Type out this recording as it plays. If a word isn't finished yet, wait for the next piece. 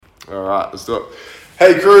All right, let's do it.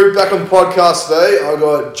 Hey crew, back on the podcast today. I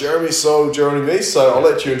got Jeremy Soul joining me, so I'll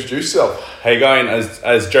let you introduce yourself. How you going?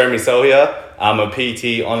 As Jeremy Soul here. I'm a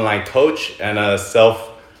PT online coach and a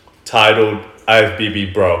self-titled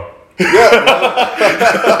IFBB bro. Yeah.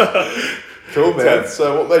 Cool, man.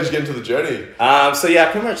 So what made you get into the journey? I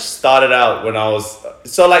pretty much started out when I was...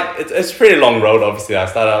 it's a pretty long road, obviously. I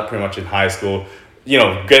started out pretty much in high school,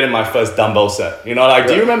 getting my first dumbbell set. Do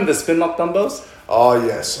you remember the spin lock dumbbells? Oh,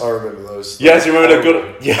 yes. I remember those. Yes, you remember the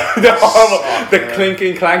good... Yeah, the horrible... The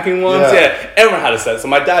clinking, clanking ones? Yeah, everyone had a set. So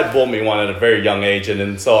my dad bought me one at a very young age. And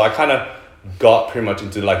then so I kind of got pretty much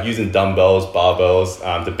into using dumbbells, barbells,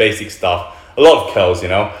 the basic stuff. A lot of curls, in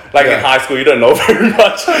high school, you don't know very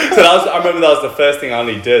much. So I remember that was the first thing I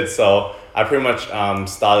only did. So I pretty much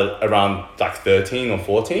started around 13 or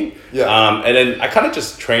 14. Yeah. And then I kind of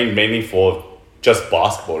just trained mainly for just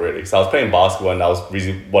basketball, really. So I was playing basketball, and that was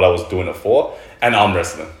really what I was doing it for. And arm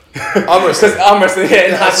wrestling. Arm wrestling? Arm wrestling, yeah,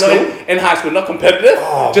 in high school, not competitive,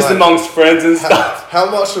 just amongst friends and stuff. How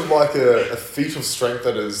much of a feat of strength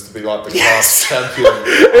that is to be the class champion?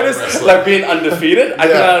 It is like being undefeated. I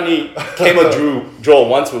think I only came or draw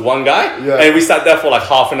once with one guy, and we sat there for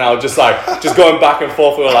half an hour, just going back and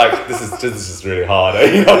forth. We were like, this is really hard,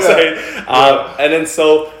 you know what I'm saying? And then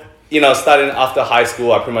starting after high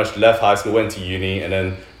school, I pretty much left high school, went to uni, and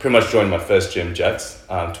then pretty much joined my first gym, Jets,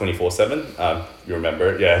 24/7. You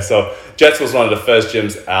remember it, yeah. So Jets was one of the first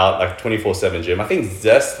gyms out, 24/7 gym. I think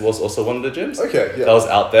Zest was also one of the gyms. Okay, yeah. That was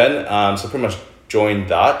out then. So pretty much joined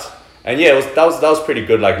that, and that was pretty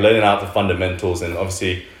good. Learning out the fundamentals, and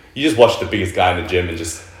obviously you just watch the biggest guy in the gym and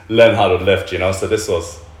just learn how to lift. So this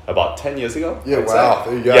was about 10 years ago. Yeah, wow.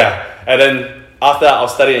 There you go. Yeah, and then after that, I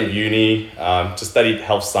was studying at uni. Just studied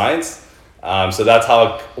health science. So that's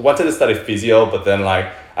how I wanted to study physio, but then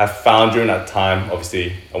I found during that time,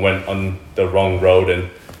 obviously, I went on the wrong road and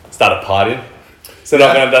started partying. So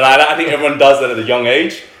not gonna deny that. I think everyone does that at a young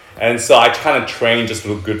age, and so I kind of trained just to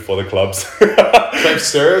look good for the clubs. Train for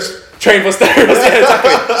steroids? Train for steroids, yeah,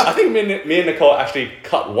 exactly. I think me and Nicole actually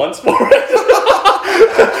cut once for it.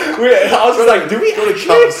 I was just do we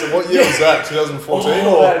actually? So what year was that? 2014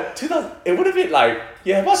 it would have been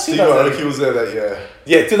about Steve 2000. Aoki was there that year.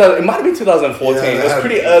 Yeah, 2000. It might have been 2014. Yeah, it was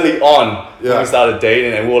pretty early on when Yeah. we started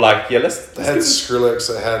dating, and we were like, They had Skrillex,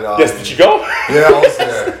 they had... yes, did you go? Yeah, I was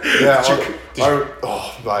there. Yeah,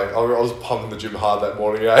 I was pumping the gym hard that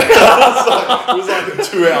morning, it was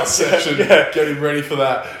a 2-hour session getting ready for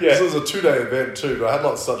that. Yeah. It was a 2-day event too, but I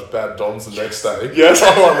had such bad DOMs the next day. Yes.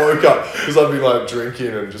 I woke up, because I'd be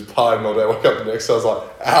drinking and just partying all day. I woke up the next day, I was like,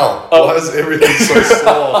 ow, why is everything so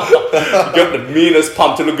sore? You got the meanest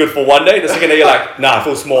pump to look good for one day. The second day you're like, nah, I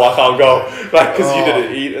feel small, I can't go. Because you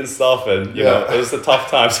didn't eat and stuff, and you know, it was a tough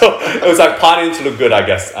time. So it was partying to look good, I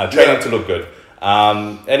guess. Training to look good.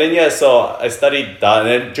 And then so I studied that, and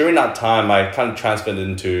then during that time I kind of transferred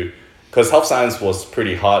into, because health science was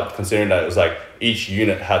pretty hard considering that it was each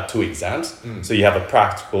unit had 2 exams, so you have a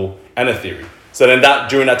practical and a theory. So then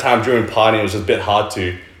during partying it was just a bit hard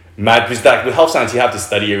to manage, because with health science you have to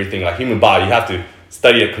study everything, human body, you have to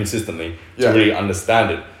study it consistently to really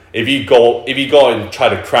understand it. If you go and try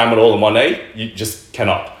to cram it all in one day, you just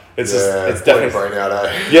cannot. It's definitely brain out,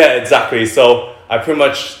 Yeah, exactly. So I pretty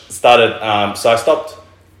much started, so I stopped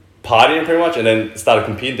partying pretty much, and then started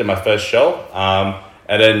competing, did my first show.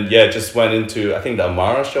 And then, just went into, I think the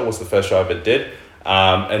Amara show was the first show I ever did.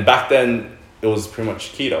 And back then, it was pretty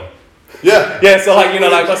much keto. Yeah. Yeah, so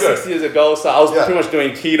about 6 years ago, so I was pretty much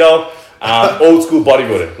doing keto, old school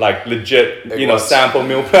bodybuilding, legit, Egg whites. sample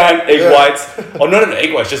meal plan, egg whites. Or not even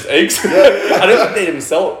egg whites, just eggs. I don't think they even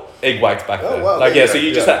sell egg whites back then. Wow, so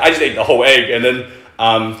you just, I just ate the whole egg, and then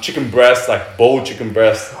chicken breast, boiled chicken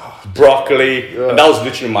breast, broccoli, and that was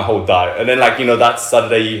literally my whole diet. And then that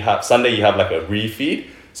Sunday you have a refeed,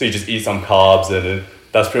 so you just eat some carbs, and then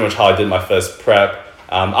that's pretty much how I did my first prep.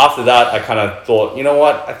 After that, I kind of thought, you know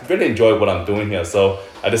what, I really enjoy what I'm doing here, so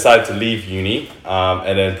I decided to leave uni,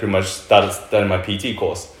 and then pretty much started studying my PT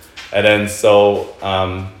course. And then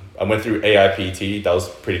I went through AIPT. That was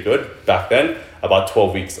pretty good back then, about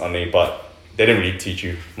 12 weeks only, but they didn't really teach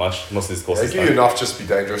you much. Most of these courses. They give you enough just to be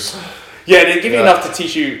dangerous. Yeah, they give you enough to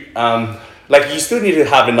teach you. You still need to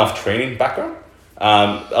have enough training background.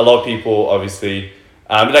 A lot of people, obviously,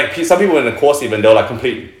 some people in the course even, they're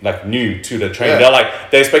complete new to the training.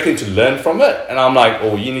 They're expecting to learn from it, and I'm like,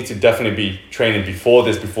 oh, you need to definitely be training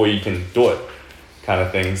before you can do it. kind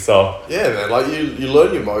of thing. So yeah, man, like you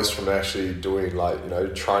learn your most from actually doing, like, you know,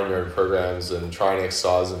 trying your own programs and trying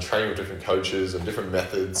exercise and training with different coaches and different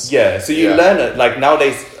methods. Yeah, so you learn it. Like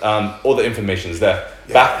nowadays, all the information is there.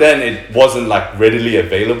 Yeah. Back then, it wasn't like readily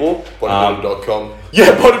available. Bodybuilding.com.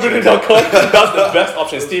 Yeah, bodybuilding.com. That's the best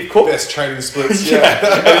option. Steve Cook. Best training splits.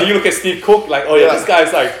 Yeah. And then you look at Steve Cook, like, oh yeah, this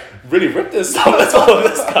guy's like really ripped this stuff. Let's follow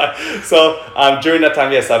this guy. So during that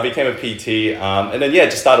time, yes, I became a PT, and then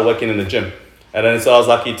just started working in the gym. And then so I was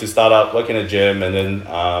lucky to start out working in a gym, and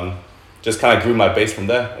then just kind of grew my base from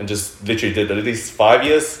there, and just literally did at least 5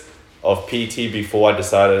 years of PT before I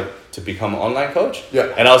decided to become an online coach.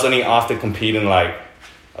 Yeah. And I was only after competing, like,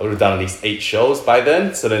 I would have done at least 8 shows by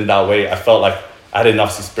then. So then that way I felt like I had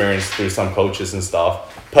enough experience through some coaches and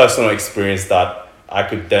stuff, personal experience that I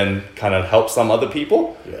could then kind of help some other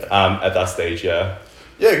people at that stage, yeah.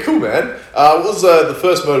 Yeah, cool, man. What was the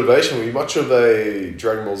first motivation? Were you much of a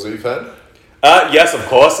Dragon Ball Z fan? Yes, of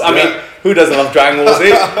course. I mean, who doesn't love Dragon Ball Z?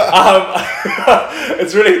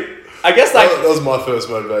 It's really, I guess, like... That was my first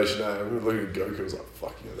motivation, eh? Looking at Goku, I was like,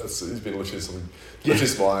 fuck, yeah, he's been literally something... Literally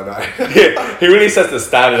smiling, eh? Yeah, he really sets the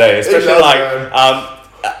standard, eh? Especially,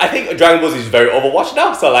 I think Dragon Ball Z is very overwatched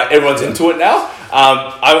now, so like everyone's into it now.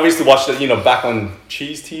 I obviously watched it, back on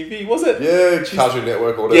Cheese TV, was it? Yeah, Cartoon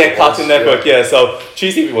Network or whatever. Yeah, Cartoon Network, yeah. So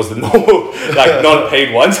Cheese TV was the normal, like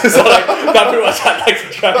non-paid one. So like that pretty much had like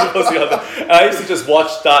the Dragon Ball Z on there. And I used to just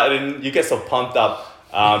watch that, and you get so pumped up,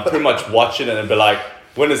 pretty much watching it and be like,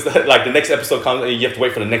 when is the next episode comes, and you have to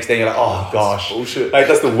wait for the next day, and you're like, oh gosh, bullshit. Like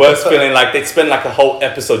that's the worst feeling. Like they'd spend like a whole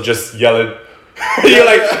episode just yelling. You're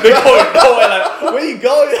like, they're going nowhere, like, where are you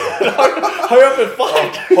going? Hurry up and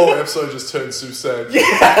fight. Whole episode just turned Super Saiyan.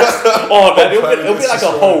 Yes. Oh man, it'll be like a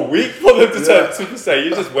whole week for them to turn Super Saiyan.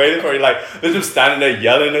 You're just waiting for it, like they're just standing there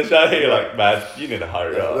yelling and shit. You're like, man, you need to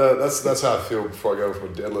hurry up. That's how I feel before I go for a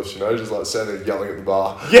deadlift, just like standing there yelling at the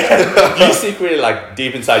bar. Yeah. You secretly, like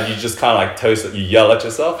deep inside, you just kind of like toast it. You yell at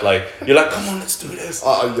yourself, like you're like, come on, let's do this.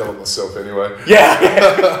 I yell at myself anyway. Yeah.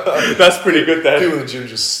 That's pretty good then. People in the gym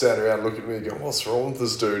just stand around, look at me, and go, what's wrong with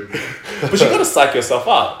this dude? But you gotta psych yourself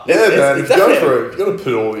up. Yeah, man. If you go for it, you gotta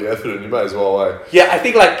put all the effort in. You may as well, eh? Yeah, I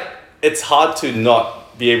think like it's hard to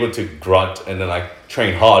not be able to grunt and then like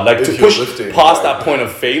train hard, like if to push lifting, past that point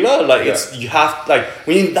of failure. Like it's you have like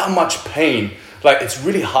when you're in that much pain, like it's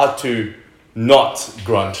really hard to not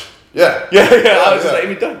grunt. Yeah. I was just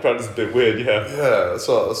like, don't grunt is a bit weird. Yeah, that's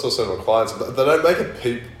what I say to my clients. They don't make a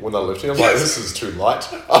peep when they're lifting. I'm like, this is too light.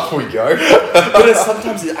 Up we go. But then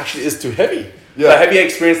sometimes it actually is too heavy. Yeah. Like, have you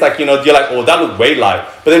experienced like, you're like, oh, that looked way light.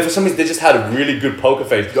 But then for some reason, they just had a really good poker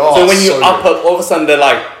face. Oh, so when you up, all of a sudden, they're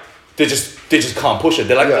like, they just can't push it.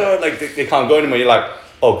 They're like, like they can't go anymore. You're like,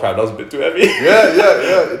 oh crap, that was a bit too heavy.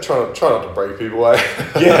 Yeah. Try not to break people away.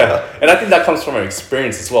 Yeah. And I think that comes from our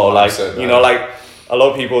experience as well. Like, like a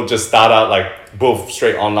lot of people just start out like both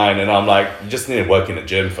straight online, and I'm like, you just need to work in the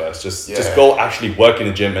gym first. Just go actually work in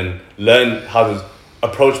the gym and learn how to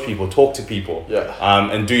approach people, talk to people,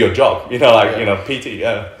 and do your job. PT.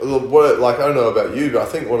 Yeah. Like, I don't know about you, but I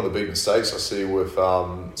think one of the big mistakes I see with,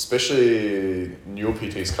 especially newer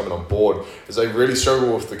PTs coming on board, is they really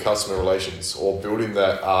struggle with the customer relations or building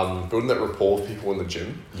that rapport with people in the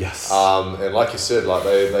gym. Yes. And like you said, like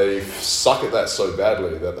they suck at that so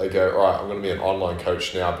badly that they go, all right, I'm going to be an online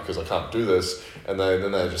coach now because I can't do this. And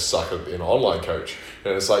then they just suck at being an online coach.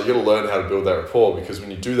 And it's like, you got to learn how to build that rapport, because when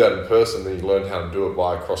you do that in person, then you learn how to do it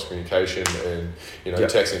by cross communication and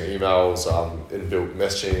texting, emails, inbuilt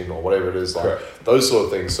messaging or whatever it is, like those sort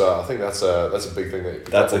of things. So I think that's a big thing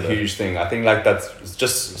that's a huge thing. I think like that's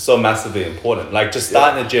just so massively important. Like just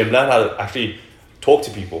start in the gym, learn how to actually talk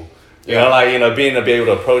to people. Being able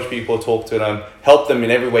to approach people, talk to them, help them in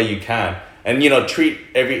every way you can, and treat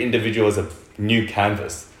every individual as a new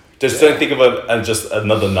canvas. Just don't think of it as just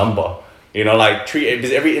another number. Treat it,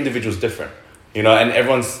 because every individual is different. And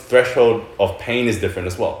everyone's threshold of pain is different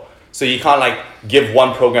as well. So you can't like give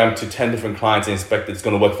one program to 10 different clients and expect it's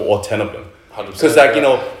going to work for all 10 of them. Because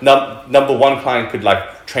number one client could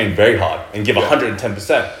like train very hard and give 110%.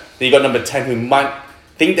 Then you got number 10 who might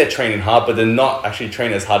think they're training hard, but they're not actually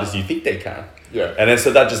training as hard as you think they can. Yeah. And then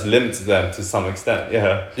so that just limits them to some extent.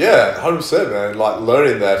 Yeah. Yeah, 100%, man. Like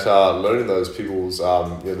learning those people's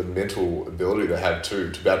the mental ability they have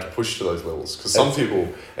to be able to push to those levels. Because some people,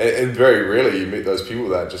 and very rarely you meet those people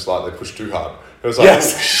that just like they push too hard. It was like, oh,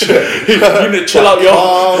 shit. You need to chill out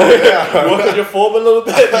work on your form a little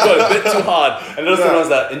bit. You got a bit too hard. And those are the ones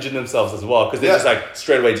that injure themselves as well, because they just like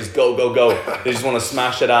straight away just go. They just want to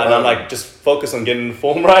smash it out. And I'm like, just focus on getting the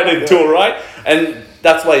form right and do it right. And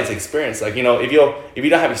that's why it's experience. Like, if you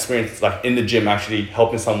don't have experience like in the gym actually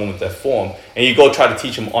helping someone with their form, and you go try to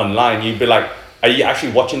teach them online, you'd be like, are you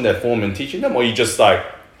actually watching their form and teaching them, or are you just like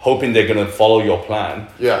hoping they're gonna follow your plan?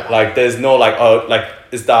 Yeah. Like there's no like, oh, like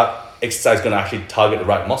is that exercise gonna actually target the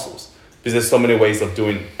right muscles? Because there's so many ways of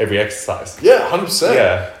doing every exercise. Yeah, 100%.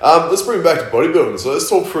 Yeah. Let's bring it back to bodybuilding. So let's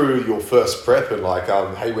talk through your first prep and like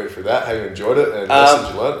how you went through that, how you enjoyed it, and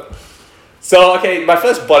lessons you learned. So okay, my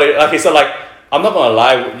first body. Okay, so like I'm not gonna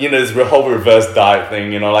lie. You know, this whole reverse diet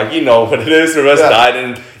thing. You know, like you know what it is, reverse diet,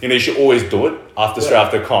 and you know you should always do it straight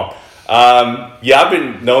after comp. I've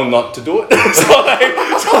been known not to do it.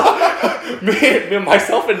 so me and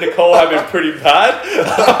myself and Nicole have been pretty bad.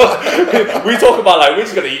 We talk about like we're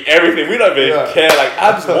just gonna eat everything. We don't even care. Like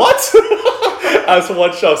abs, what? Abs for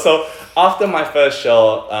one show. So after my first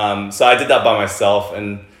show, so I did that by myself,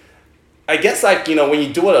 and I guess like you know when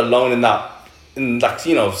you do it alone in like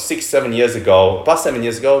you know 6-7 years ago, about 7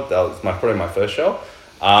 years ago, that was probably my first show.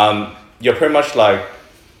 You're pretty much like.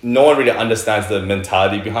 No one really understands the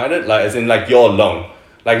mentality behind it. Like, as in, like, you're alone.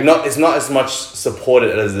 Like, it's not as much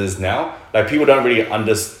supported as it is now. Like, people don't really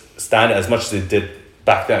understand it as much as they did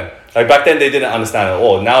back then. Like, back then, they didn't understand it at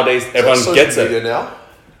all. Nowadays, everyone gets it. Media now?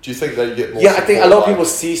 Do you think they get more I think a lot of people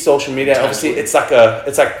see social media. Obviously, it's like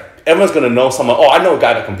everyone's going to know someone. Oh, I know a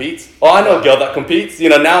guy that competes. Oh, I know a girl that competes. You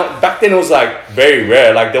know, now, back then, it was, like, very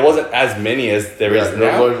rare. Like, there wasn't as many as there is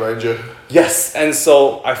now. Lone Ranger. Yes. And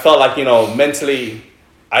so, I felt like, you know, mentally...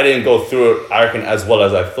 I didn't go through it, I reckon, as well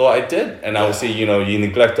as I thought I did. And obviously, you know, you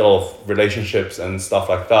neglect all of relationships and stuff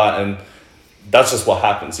like that. And that's just what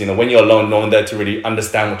happens. You know, when you're alone, no one there to really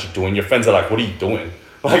understand what you're doing. Your friends are like, what are you doing?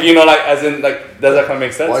 Like, you know, like, as in, like, does that kind of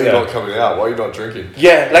make sense? Why are you not coming out? Why are you not drinking?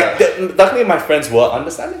 Yeah, like, luckily my friends were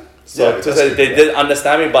understanding. So they did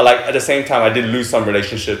understand me, but, like, at the same time, I did lose some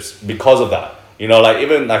relationships because of that. You know, like,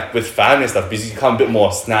 even, like, with family and stuff, because you become a bit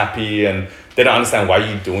more snappy and they don't understand why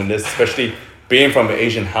you're doing this, especially... being from an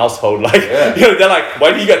Asian household, like, you know, they're like,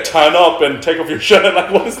 why do you get turned up and take off your shirt? Like,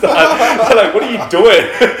 what is that? They're like, what are you doing?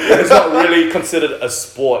 It's not really considered a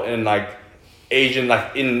sport in, like, Asian,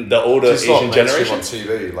 like, in the older Asian generation. On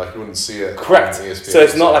TV, like, you wouldn't see it. Correct. So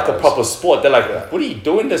it's not like a proper sport. They're like, what are you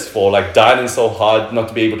doing this for? Like, dieting so hard not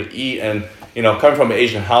to be able to eat. And, you know, coming from an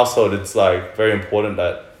Asian household, it's, like, very important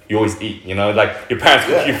that you always eat, you know, like your parents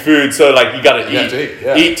cook you food, so like you gotta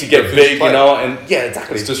eat to get big, you know, and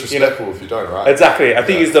exactly. It's disrespectful if you don't, right? Exactly. I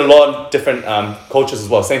think it's a lot of different cultures as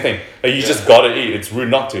well. Same thing. Like you just gotta eat. It's rude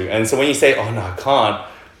not to. And so when you say, "Oh no, I can't,"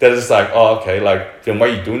 they're just like, "Oh, okay." Like then why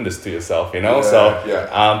are you doing this to yourself? You know.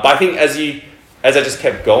 But I think as I just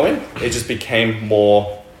kept going, it just became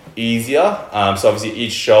more easier. So obviously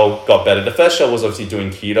each show got better. The first show was obviously doing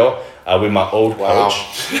keto. With my old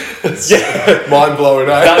coach. Mind blowing,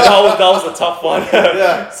 eh? that was a tough one.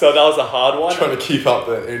 So that was a hard one. Trying to keep up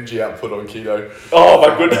the energy output on keto. Oh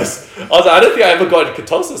my goodness. I was like, I don't think I ever got into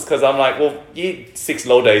ketosis because I'm like, well, you eat 6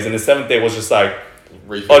 low days and the 7th day was just like,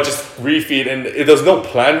 just refeed, and there was no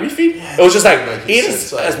planned refeed. It was just like, eat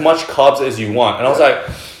as much carbs as you want. And I was like,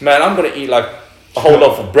 man, I'm going to eat like a whole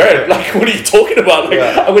loaf of bread. Like, what are you talking about?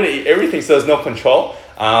 Like, I'm going to eat everything, so there's no control.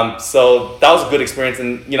 So that was a good experience,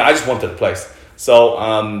 and you know I just wanted the place. So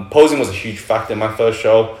posing was a huge factor in my first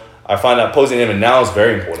show. I find that posing even now is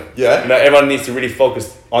very important. Yeah. You know, everyone needs to really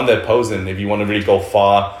focus on their posing if you want to really go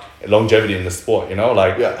far, longevity in the sport. You know,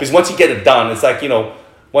 like because once you get it done, it's like, you know,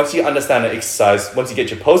 once you understand the exercise, once you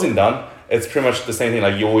get your posing done, it's pretty much the same thing.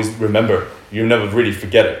 Like you always remember, you never really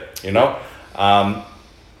forget it. You know.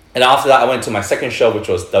 And after that, I went to my second show, which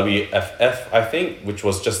was WFF, I think, which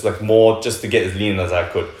was just like more just to get as lean as I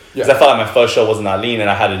could. Because I felt like my first show wasn't that lean, and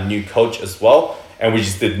I had a new coach as well, and we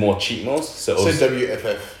just did more cheat meals. So it was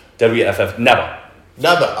WFF. WFF, NABBA.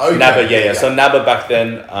 NABBA, okay. NABBA, So NABBA back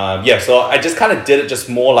then, so I just kind of did it just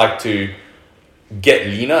more like to get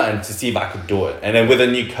leaner and to see if I could do it. And then with a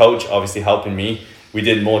new coach, obviously helping me, we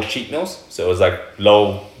did more cheat meals. So it was like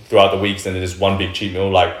low throughout the weeks, and then just one big cheat meal,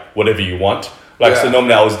 like whatever you want. Like, so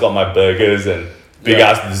normally I always got my burgers and big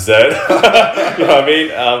ass dessert. You know what I mean?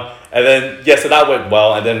 And then, so that went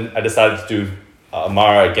well. And then I decided to do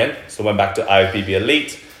Amara again. So I went back to IFBB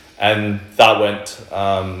Elite. And that went,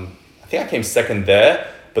 I think I came second there.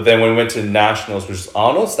 But then when we went to Nationals, which was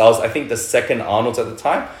Arnold's, that was, I think, the second Arnold's at the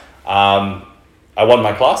time. I won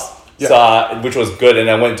my class, which was good. And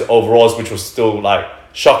I went to Overalls, which was still, like,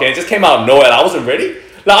 shocking. It just came out of nowhere. I wasn't ready.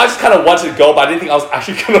 Like, I just kind of wanted to go, but I didn't think I was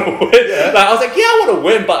actually going to win. Like, I was like, I want to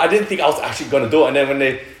win, but I didn't think I was actually going to do it. And then when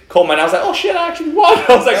they called me, I was like, oh shit, I actually won.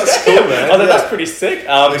 I was like, that's cool, man. I was like, that's pretty sick.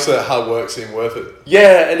 Makes that hard work seem worth it.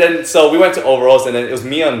 Yeah, and then, so we went to Overalls, and then it was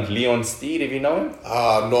me and Leon Steed, if you know him.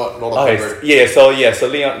 Not a So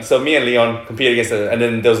Leon, so me and Leon competed against and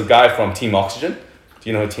then there was a guy from Team Oxygen. Do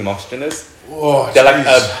you know who Team Oxygen is? Oh, they're like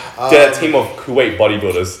they're a team of Kuwait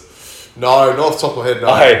bodybuilders. No, not off the top of my head, no.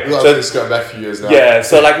 Okay, I so- think it's going back a few years now. Yeah,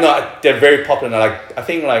 so like no, they're very popular. Like I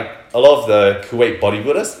think like a lot of the Kuwait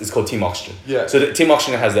bodybuilders, it's called Team Oxygen. Yeah. So the Team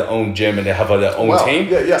Oxygen has their own gym and they have their own Wow. team.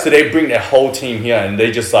 Yeah. So they bring their whole team here and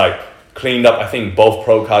they just like cleaned up. I think both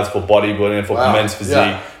pro cards for bodybuilding for Wow. men's physique.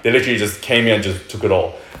 Yeah. They literally just came here and just took it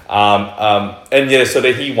all. And yeah, so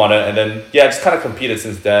then he won it, and then yeah, I just kind of competed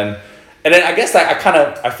since then. And then I guess like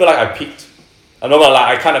I feel like I peaked. I'm not gonna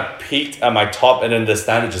lie, I kind of peaked at my top, and then the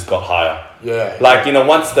standard just got higher. Yeah. Like, you know,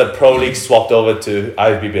 once the pro league swapped over to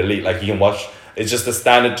IFBB Elite, like you can watch, it's just the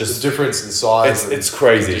standard The just, difference in size. it's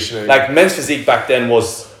crazy. conditioning. Like men's physique back then they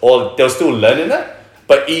were still learning it,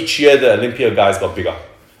 but each year the Olympia guys got bigger.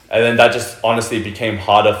 And then that just honestly became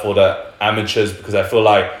harder for the amateurs because I feel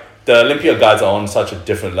like the Olympia guys are on such a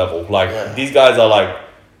different level. Like Yeah. these guys are like,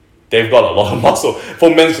 they've got a lot of muscle for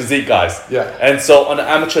men's physique guys. Yeah. And so on the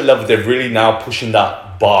amateur level, they're really now pushing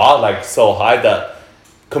that bar like so high that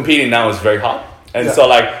competing now is very hard. And Yeah. so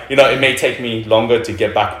like, you know, it may take me longer to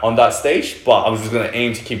get back on that stage, but I'm just going to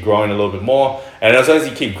aim to keep growing a little bit more. And as long as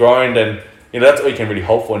you keep growing, then, you know, that's all you can really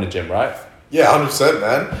hope for in the gym, right? Yeah, 100%,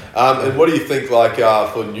 man. And what do you think, like,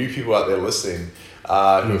 for new people out there listening who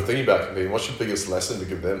are thinking about competing, what's your biggest lesson to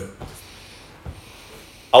give them?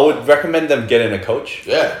 I would recommend them getting a coach.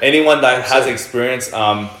 Yeah. Anyone that has 100%. experience,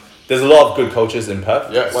 there's a lot of good coaches in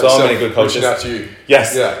Perth. Yeah, like so yourself, many good coaches. reaching out to you.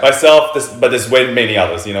 Yes, Yeah. myself, but there's way many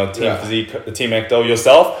others, you know, Team Yeah. Physique, the Team Ecto,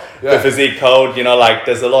 yourself, Yeah. the Physique Code, you know, like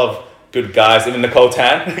there's a lot of good guys, even Nicole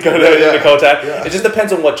Tan, go to Yeah. Nicole Tan. Yeah. It just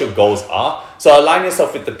depends on what your goals are. So align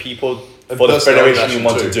yourself with the people And for the personality federation you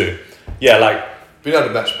matching want too. to do. Yeah, like, Being able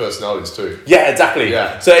to match personalities too. yeah, exactly.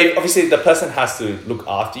 Yeah. So obviously the person has to look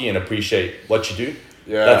after you and appreciate what you do.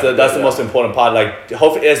 Yeah. That's the Yeah. most important part. Like,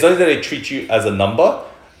 hopefully, as long as they treat you as a number,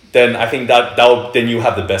 then I think then you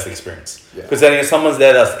have the best experience. Yeah. Because then if someone's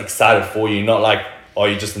there that's excited for you, not like, oh,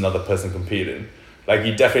 you're just another person competing. Like,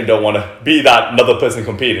 you definitely don't want to be that another person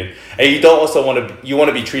competing, and you don't also want to. You want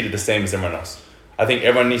to be treated the same as everyone else. I think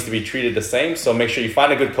everyone needs to be treated the same. So make sure you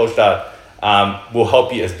find a good coach that will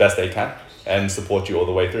help you as best they can and support you all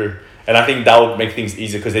the way through. And I think that would make things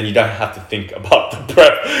easier because then you don't have to think about the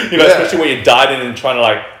prep. You know, Yeah. especially when you're dieting and trying to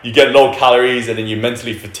like, you get low calories and then you're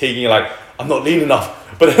mentally fatiguing. You're like, I'm not lean enough.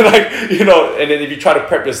 But then like, you know, and then if you try to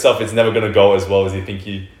prep yourself, it's never going to go as well as you think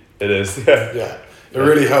it is. Yeah. It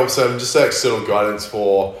really helps. Just like external guidance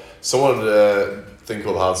for someone to think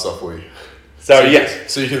all the hard stuff for you. So you yes. can-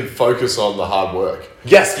 so you can focus on the hard work.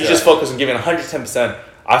 Yes, you Yeah. just focus on giving 110%.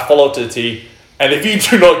 I follow to the T. And if you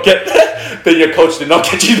do not get there, then your coach did not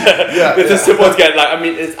get you there. Yeah, It's yeah. as simple as getting, like, I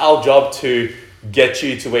mean, it's our job to get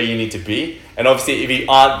you to where you need to be. And obviously, if you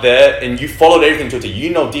aren't there and you followed everything to a T, you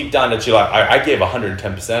know deep down that you're like, I gave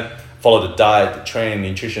 110%, follow the diet, the training,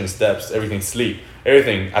 nutrition, steps, everything, sleep,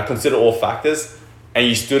 everything. I consider all factors, and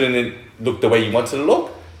you still didn't look the way you wanted to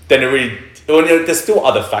look, then it really, well, you know, there's still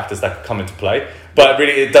other factors that could come into play. But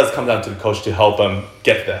really, it does come down to the coach to help them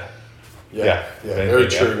get there. Yeah, Yeah. very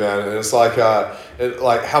Yeah. true, man. And it's like,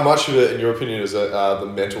 like how much of it, in your opinion, is the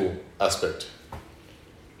mental aspect?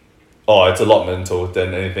 Oh, it's a lot mental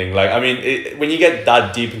than anything. Like, I mean, when you get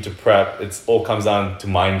that deep into prep, it's all comes down to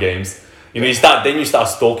mind games. You know, you start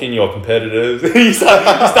stalking your competitors. you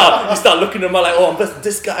start looking at them like, oh, I'm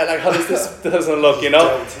this guy. Like, how does this person look? You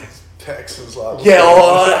know? Texas, like Yeah.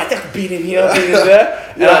 Oh, I think I beat him here, beat him there.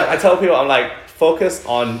 And Yeah. I tell people, I'm like, focus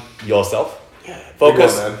on yourself. Big one,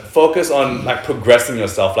 man. Focus on like progressing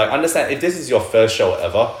yourself. Like, understand if this is your first show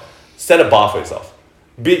ever, set a bar for yourself.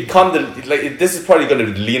 Become this is probably going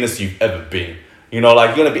to be the leanest you've ever been. You know,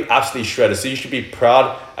 like you're going to be absolutely shredded. So you should be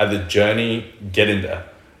proud of the journey getting there.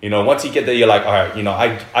 You know, once you get there, you're like, all right, you know,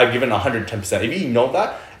 I've given 110%. If you know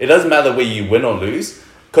that, it doesn't matter where you win or lose,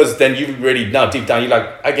 because then you've already, now deep down, you're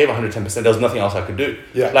like, I gave 110%. There was nothing else I could do.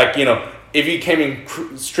 Yeah. Like, you know, if you came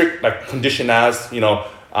in strict, like condition as, you know,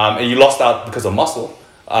 and you lost out because of muscle,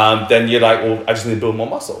 then you're like, well, I just need to build more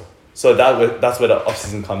muscle. So that's where the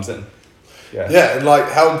off-season comes in. Yeah, and like,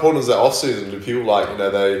 how important is that off season? Do people like, you know,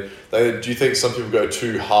 they do you think some people go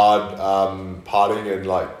too hard partying and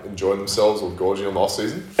like enjoying themselves or gorging on the off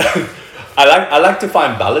season? I like to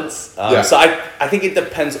find balance. Yeah. So I think it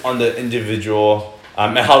depends on the individual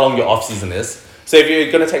and how long your off season is. So if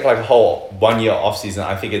you're gonna take like a whole 1 year off season,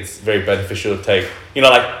 I think it's very beneficial to take. You know,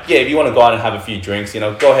 like yeah, if you want to go out and have a few drinks, you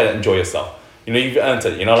know, go ahead and enjoy yourself. You know, you've earned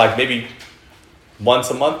it. You know, like maybe once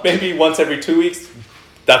a month, maybe once every 2 weeks.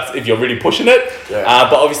 That's if you're really pushing it. Yeah.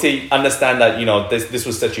 But obviously understand that, you know, this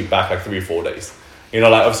will set you back like 3 or 4 days. You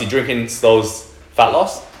know, like obviously drinking slows fat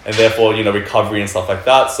loss and therefore, you know, recovery and stuff like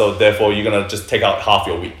that. So therefore you're going to just take out half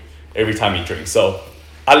your week every time you drink. So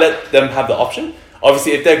I let them have the option.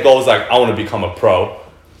 Obviously if their goal is like, I want to become a pro,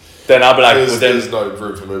 then I'll be like, well, then there's no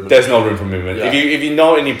room for movement. there's no room for movement. Yeah. If you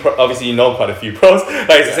know any, obviously you know quite a few pros. Like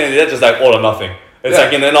it's the same, they're just like all or nothing. It's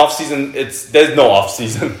like in an off season, there's no off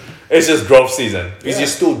season. It's just growth season because you're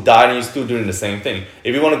still dieting, you're still doing the same thing.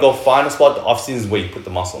 If you want to go find a spot, the off season is where you put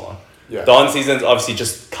the muscle on. Yeah. The on season is obviously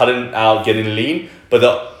just cutting out, getting lean, but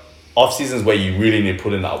the off season is where you really need to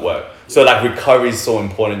put in that work. So like recovery is so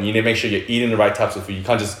important. You need to make sure you're eating the right types of food. You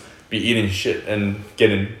can't just be eating shit and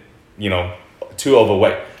getting, too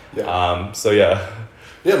overweight. Yeah. So yeah.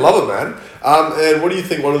 Yeah, love it, man. And what do you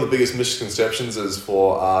think one of the biggest misconceptions is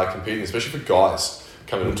for competing, especially for guys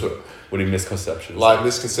coming into it? What are misconceptions? Like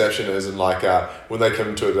misconception is in like when they come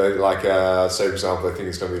into it, they like say for example they think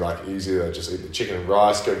it's going to be like easy. They just eat the chicken and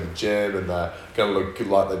rice, go to the gym, and they're going to look good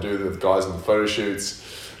like they do with guys in the photo shoots.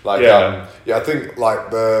 Like I think like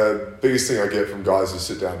the biggest thing I get from guys who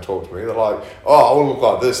sit down and talk to me, they're like, oh, I want to look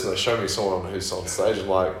like this, and they show me someone who's on stage and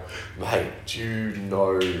like, mate, do you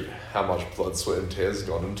know how much blood, sweat, and tears has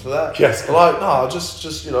gone into that? Yes. I'm like, no, I just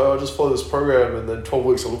I just follow this program, and then 12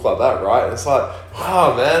 weeks I look like that, right? And it's like,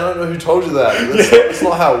 oh man, I don't know who told you that. That's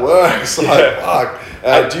not how it works. Like,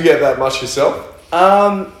 fuck. Do you get that much yourself?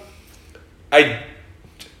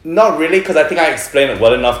 Not really, because I think I explain it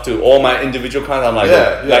well enough to all my individual clients. I'm like,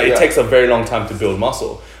 it takes a very long time to build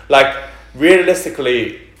muscle. Like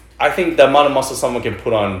realistically, I think the amount of muscle someone can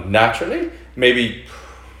put on naturally, maybe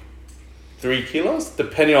 3 kilos,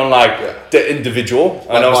 depending on the individual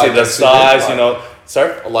and obviously the size.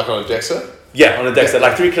 Sorry. Like on a DEXA. Yeah, on a DEXA,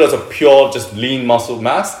 like 3 kilos of pure, just lean muscle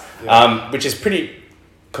mass, which is pretty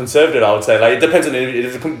conservative, I would say. Like it depends on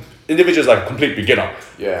the individual's like a complete beginner.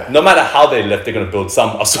 Yeah. No matter how they lift, they're gonna build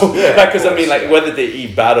some muscle. Yeah. Because whether they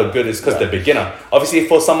eat bad or good is because they're beginner. Obviously,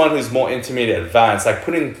 for someone who's more intermediate advanced, like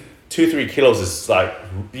putting 2-3 kilos is like,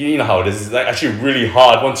 you know how it is. It's like actually really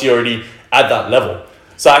hard once you're already at that level.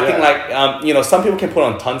 So I think some people can put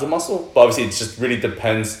on tons of muscle, but obviously it just really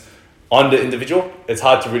depends on the individual. It's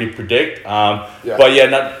hard to really predict. But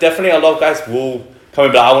definitely a lot of guys will come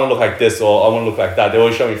and be like, I want to look like this or I want to look like that. They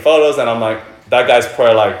always show me photos and I'm like, that guy's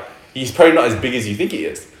probably he's probably not as big as you think he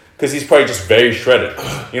is. Because he's probably just very shredded.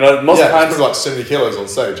 Most times... he's like 70 kilos on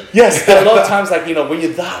stage. Yes, a lot of times, when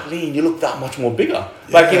you're that lean, you look that much more bigger.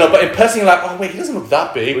 But in person, you're like, oh, wait, he doesn't look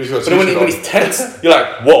that big. But then when he's tense, you're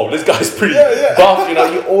like, whoa, this guy's pretty buff.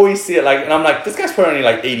 You always see it, and I'm like, this guy's probably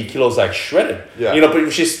only 80 kilos, shredded. Yeah.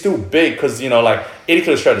 But she's still big because, 80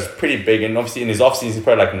 kilos shredded is pretty big. And obviously in his off-season, he's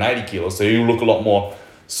probably 90 kilos. So you look a lot more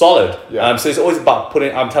solid. Yeah. So it's always about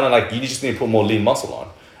I'm telling you just need to put more lean muscle on.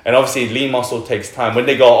 And obviously lean muscle takes time. When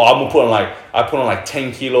they go, oh, I'm gonna put on I put on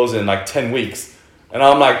 10 kilos in 10 weeks. And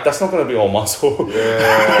I'm like, that's not gonna be all muscle. So you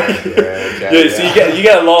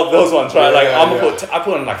get a lot of those ones, right? I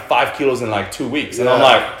put on 5 kilos in 2 weeks. And I'm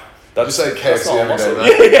like, that's just say KFC every muscle.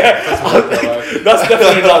 day, man. That's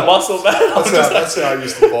definitely not muscle, man. That's how I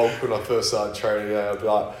used to bulk when I first started training. I'd be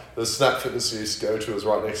like, the Snap Fitness I used to go to was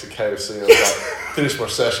right next to KFC. And I was like, finish my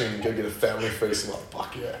session and go get a family feast. I'm like,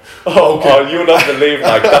 fuck yeah. Oh, you would not believe,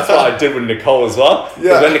 that's what I did with Nicole as well.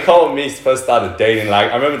 Yeah. When Nicole and me first started dating,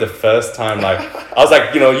 I remember the first time, I was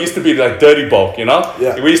it used to be dirty bulk,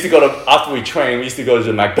 Yeah. We used to go to, after we trained, we used to go to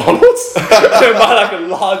the McDonald's and buy a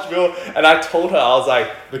large meal. And I told her, I was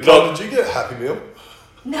like, Nicole, did you get a Happy Meal?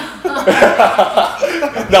 No.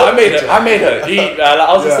 No, I made her eat.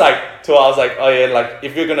 I was just to her, I was like, oh yeah,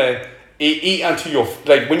 if you're gonna eat until you're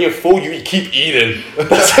when you're full, you keep eating.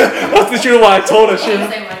 That's literally what I told her. She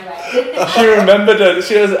remembered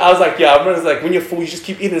it. I was like, yeah, I remember when you're full, you just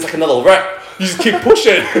keep eating. It's like another rep. You just keep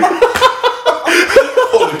pushing.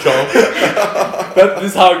 This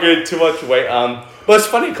is how I gained too much weight. But it's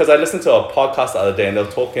funny because I listened to a podcast the other day and they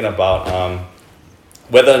were talking about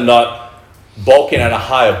whether or not bulking at a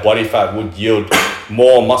higher body fat would yield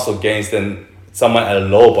more muscle gains than someone at a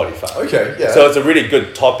lower body fat. Okay, yeah. So it's a really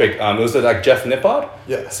good topic. It was Jeff Nippard.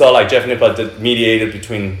 Yeah. So Jeff Nippard mediated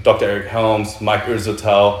between Dr. Eric Helms, Mike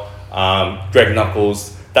Urzutel, Greg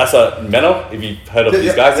Knuckles. That's Menno, if you've heard of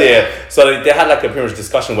these guys. Yeah. So they had a pretty much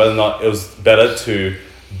discussion whether or not it was better to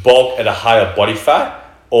bulk at a higher body fat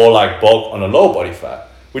or bulk on a lower body fat,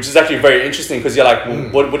 which is actually very interesting because you're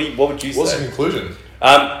what would you say? What's the conclusion?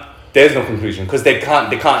 There's no conclusion because they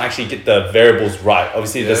can't actually get the variables right.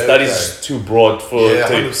 Obviously, the study's just too broad for it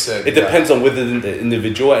to. It depends on whether the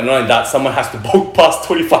individual, and not only that, someone has to bulk past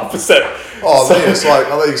 25%. Oh man, it's I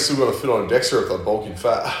think you still got to fit on a DEXA if they're bulking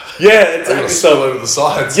fat. Yeah, exactly. So over the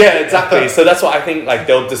sides. Yeah, exactly. So that's what I think.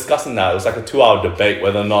 They were discussing that. It was a 2-hour debate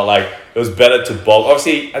whether or not it was better to bulk.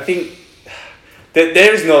 Obviously, I think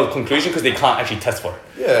there is no conclusion because they can't actually test for it.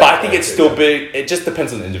 Yeah, but I think it's still yeah. big. It just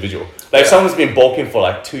depends on the individual. Like if someone's been bulking for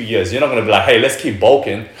like 2 years, you're not gonna be like, hey, let's keep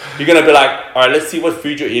bulking. You're gonna be like, all right, let's see what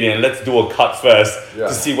food you're eating and let's do a cut first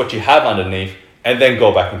to see what you have underneath and then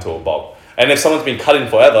go back into a bulk. And if someone's been cutting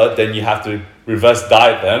forever, then you have to reverse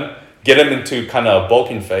diet them, get them into kind of a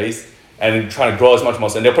bulking phase and trying to grow as much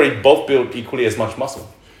muscle. And they'll probably both build equally as much muscle.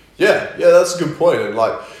 Yeah, that's a good point. And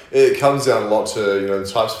like it comes down a lot to, you know, the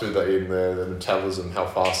types of food they eat and their metabolism, how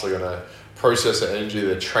fast they're gonna process their energy,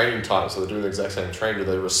 their training type, so they're doing the exact same training,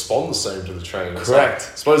 do they respond the same to the training? Correct.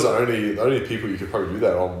 I suppose the only people you could probably do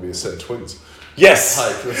that on would be a set of twins. Yes,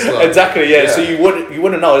 like, exactly. Yeah. So you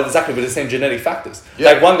wouldn't know exactly with the same genetic factors.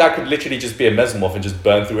 Yeah. Like one guy could literally just be a mesomorph and just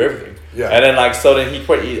burn through everything. Yeah. And then like so then he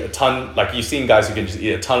could eat a ton. Like you've seen guys who can just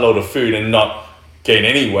eat a ton load of food and not gain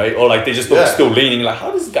any weight, or like they just look still lean. You're like,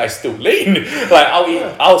 how does this guy still lean? Like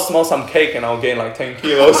I'll smell some cake and I'll gain like 10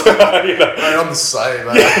 kilos. You know? Man, I'm the same,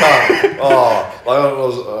 man. I can't. Like it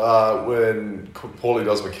was when Paulie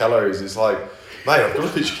does my calories, he's like, mate, I've got to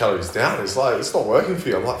put your calories down. It's like, it's not working for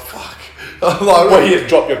you. I'm like, fuck. I'm like, what, you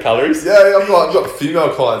drop your calories? Yeah, I've got female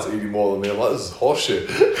clients eating more than me. I'm like, this is horseshit.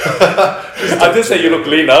 I did say you look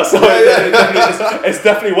leaner, so it's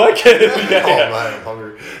definitely working. Man, I'm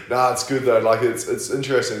hungry. Nah, it's good though. Like it's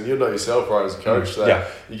interesting. You know yourself, right, as a coach,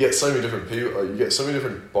 that you get so many different people. You get so many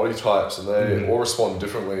different body types, and they all respond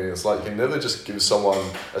differently. And it's like you can never just give someone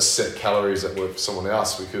a set calories that work for someone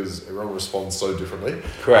else because everyone responds so differently.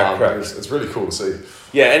 Correct. It's really cool to see.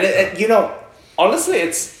 Yeah, and you know, honestly,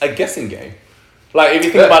 it's a guessing game. Like if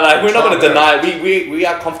you think about it, like, we're not going to deny it. We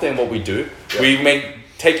are confident in what we do. Yeah. We make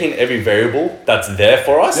taking every variable that's there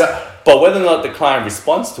for us. Yeah. But whether or not the client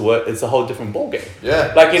responds to it, it's a whole different ballgame.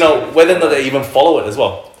 Yeah. Like, you know, whether or not they even follow it as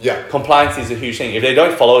well. Yeah. Compliance is a huge thing. If they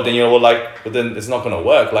don't follow it, then you're like, but then it's not going to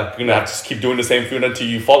work. Like, you're going to have to just keep doing the same food until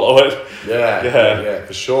you follow it. Yeah,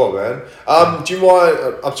 for sure, man. Do you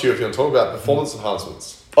mind, up to you if you want to talk about performance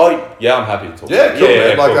enhancements? Oh, yeah, I'm happy to talk about it. Cool,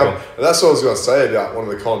 man. Like, cool. That's what I was going to say about one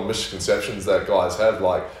of the common misconceptions that guys have.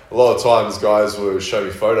 Like, a lot of times guys will show me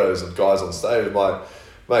photos of guys on stage. I'm like,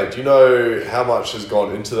 mate, do you know how much has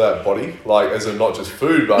gone into that body? Like, as in not just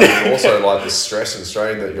food, but also like the stress and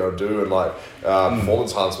strain that you got to do and like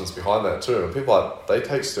performance enhancements behind that too. And people are like, they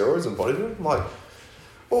take steroids and bodybuilding? I'm like,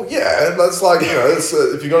 well, yeah, that's like, you know, it's,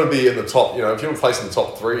 if you're going to be in the top, you know, if you're placed in the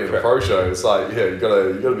top 3 in a pro show, it's like, yeah, you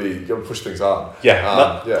gotta push things hard.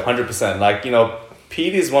 Yeah, 100%. Like, you know,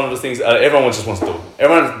 PT is one of those things everyone just wants to do.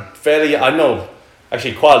 Everyone fairly, I know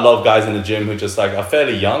actually quite a lot of guys in the gym who just like are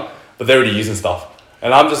fairly young, but they're already using stuff.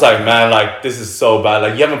 And I'm just like, man, like this is so bad.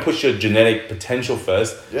 Like you haven't pushed your genetic potential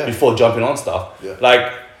first before jumping on stuff. Yeah.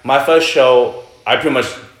 Like my first show, I pretty much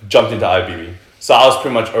jumped into IBB. So I was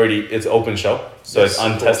pretty much already, it's open show. So it's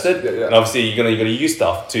untested. And obviously you're gonna use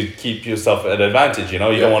stuff to keep yourself at advantage, you know?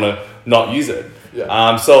 You don't want to not use it. Yeah.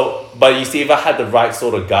 But you see, if I had the right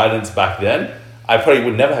sort of guidance back then, I probably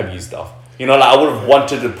would never have used stuff. You know, like I would have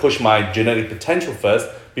wanted to push my genetic potential first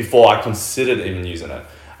before I considered even using it.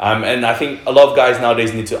 And I think a lot of guys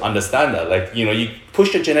nowadays need to understand that. Like, you know, you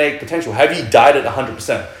push your genetic potential. Have you dieted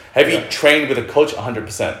 100%? Have you trained with a coach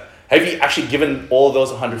 100%? Have you actually given all those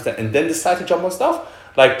 100% and then decide to jump on stuff?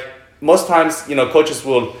 Like, most times, you know, coaches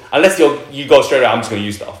will, unless you go straight out, I'm just going to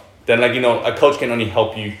use stuff. Then, like, you know, a coach can only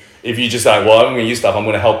help you if you just like, well, I'm going to use stuff. I'm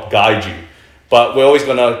going to help guide you. But we're always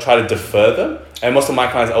going to try to defer them. And most of my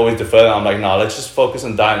clients always defer them. I'm like, nah, let's just focus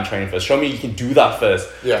on diet and training first. Show me you can do that first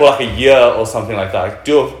for like a year or something like that.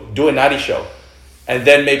 Do a natty show. And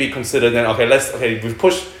then maybe consider then,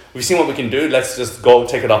 we've seen what we can do. Let's just go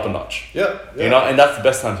take it up a notch. Yeah. You know, and that's the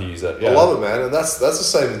best time to use it. Yeah. I love it, man. And that's the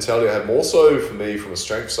same mentality I have more so for me from a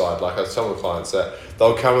strength side. Like I was telling the clients that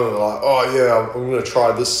they'll come in and they're like, oh yeah, I'm going to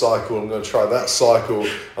try this cycle. I'm going to try that cycle.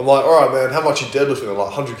 I'm like, all right, man, how much you deadlifting? They're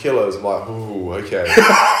like 100 kilos. I'm like, ooh, okay.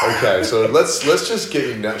 Okay. So let's just get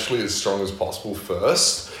you naturally as strong as possible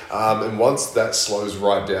first. And once that slows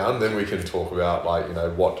right down, then we can talk about like, you know,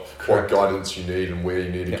 what guidance you need and where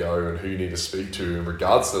you need to go and who you need to speak to in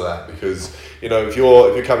regards to that. Because, you know, if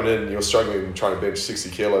you're coming in and you're struggling trying to bench 60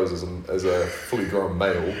 kilos as a fully grown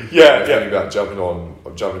male, thinking about jumping on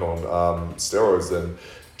steroids, then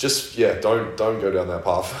just don't go down that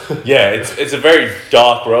path. It's a very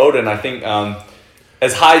dark road, and I think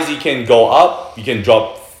as high as you can go up, you can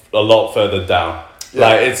drop a lot further down.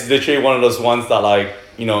 Like it's literally one of those ones that like,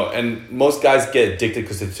 you know, and most guys get addicted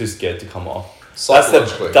because they're too scared to come off. That's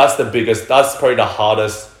the biggest, that's probably the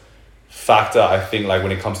hardest factor, I think, like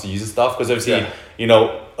when it comes to using stuff. Because obviously, you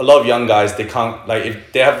know, a lot of young guys, they can't, like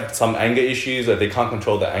if they have some anger issues or they can't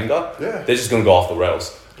control their anger, they're just going to go off the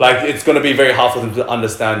rails. Like it's going to be very hard for them to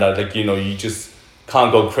understand that, like, you know, you just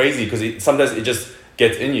can't go crazy because sometimes it just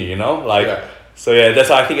gets in you, you know? Like, Yeah. so yeah, that's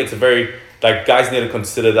why I think it's a very, like, guys need to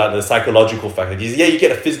consider that the psychological factor. Because, yeah, you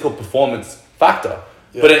get a physical performance factor,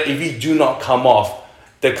 but then if you do not come off,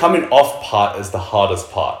 the coming off part is the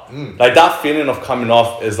hardest part. Like, that feeling of coming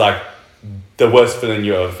off is like the worst feeling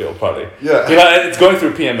you ever feel, probably. Yeah. You know, it's going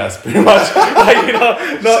through PMS pretty much. Like, you know,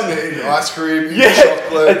 Sitting eating ice cream, eating Yeah,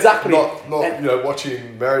 chocolate, exactly. not you know,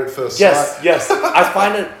 watching Married at First yes, Sight. yes. I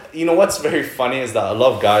find it, you know, what's very funny is that a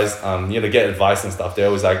lot of guys, you know, get advice and stuff. They're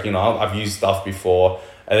always like, you know, I've used stuff before.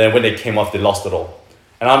 And then when they came off, they lost it all.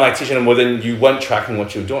 And I'm like teaching them, well, then you weren't tracking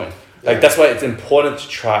what you're doing. Like, that's why it's important to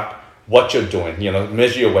track what you're doing. You know,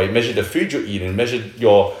 measure your weight, measure the food you're eating, measure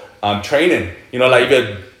your training. You know, like, if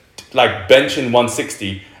you're like benching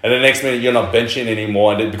 160 and the next minute you're not benching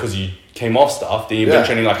anymore, and then because you came off stuff, then you've been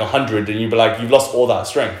training like 100, and you'd be like, you've lost all that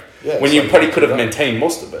strength. When you probably could have maintained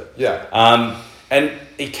most of it. And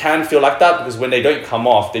it can feel like that because when they don't come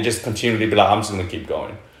off, they just continually be like, I'm just going to keep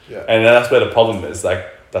going. And that's where the problem is. Like,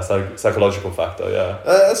 that's a psychological factor,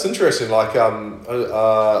 that's interesting. Like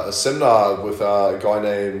a seminar with a guy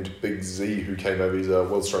named Big Z who came over. He's a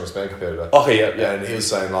world's strongest man competitor. Okay, yeah. And he was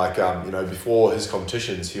saying like, you know, before his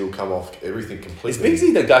competitions, he'll come off everything completely. Is Big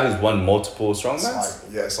Z the guy who's won multiple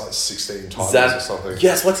strongmans? It's like 16 times or something.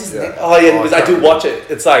 Yes, what's his name? Oh yeah, because I do watch it.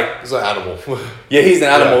 It's like... He's an animal. Yeah, he's an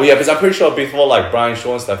animal, because I'm pretty sure before like Brian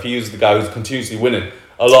Shaw and stuff, he was the guy who's continuously winning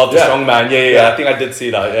a lot of the strongman. Yeah, I think I did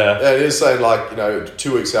see that, Yeah, he was saying like, you know,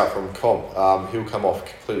 2 weeks out from comp, he'll come off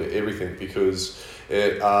completely everything because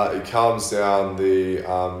it calms down the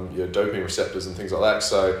your dopamine receptors and things like that.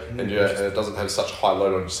 So and it doesn't have such a high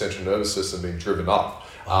load on your central nervous system being driven up.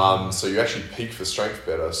 So you actually peak for strength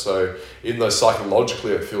better. So even though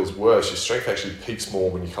psychologically it feels worse, your strength actually peaks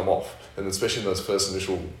more when you come off, and especially in those first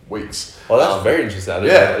initial weeks. Well, that's very interesting.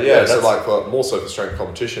 So like more so for strength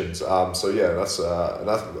competitions. So yeah, that's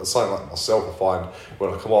something like myself. I find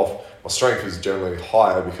when I come off, my strength is generally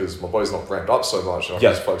higher because my body's not ramped up so much, and I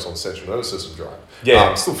can just focus on the central nervous system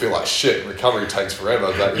drive. Still feel like shit. Recovery takes forever.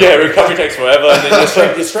 Recovery takes forever, and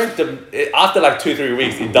then your strength after like 2-3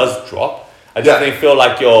 weeks, it does drop. I definitely feel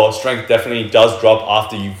like your strength definitely does drop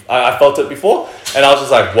after I felt it before, and I was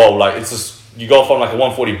just like, whoa, like it's just, you go from like a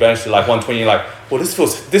 140 bench to like 120, like, well, this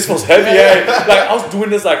feels heavy, Like I was doing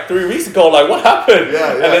this like 3 weeks ago, like what happened?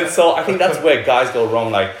 And then so I think that's where guys go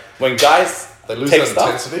wrong. Like when guys they lose take that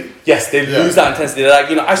intensity. Yes, they lose that intensity. They're like,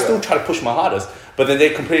 you know, I still try to push my hardest, but then they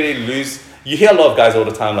completely lose. You hear a lot of guys all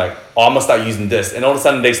the time like, oh, I'm gonna start using this, and all of a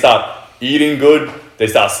sudden they start eating good. They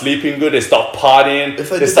start sleeping good, they start partying,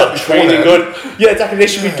 they start training good. Yeah, exactly, they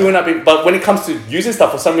should be doing that. But when it comes to using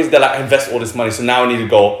stuff, for some reason, they're like, I invest all this money, so now I need to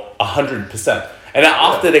go 100%. And then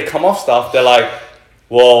after they come off stuff, they're like,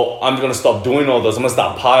 well, I'm going to stop doing all this. I'm going to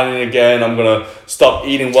start partying again. I'm going to stop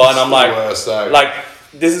eating well. And I'm like,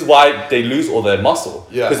 this is why they lose all their muscle.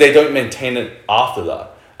 Because they don't maintain it after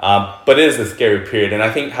that. But it is a scary period. And I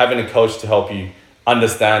think having a coach to help you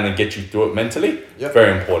understand and get you through it mentally,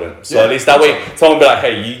 very important. So at least that way, someone will be like,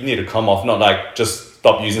 hey, you need to come off, not like just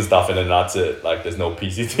stop using stuff and then that's it. Like there's no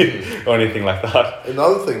PCT or anything like that.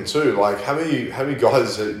 Another thing too, like how many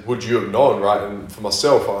guys would you have known, right? And for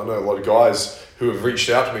myself, I know a lot of guys who have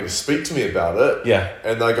reached out to me to speak to me about it.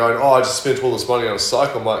 And they're going, oh, I just spent all this money on a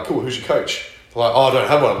cycle. I'm like, cool, who's your coach? They're like, oh, I don't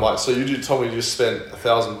have one. I'm like, so you just told me you just spent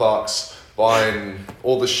 $1,000 buying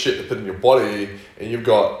all this shit to put in your body, and you've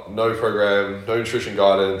got no program, no nutrition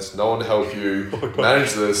guidance, no one to help you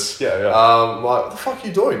manage this. I'm like, what the fuck are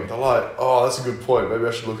you doing? They're like, oh, that's a good point. Maybe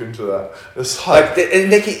I should look into that. It's like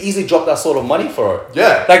they can easily drop that sort of money for it.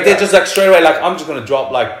 They're just like straight away, like I'm just gonna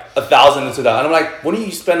drop like 1,000 into that, and I'm like, why don't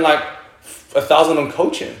you spend like 1,000 on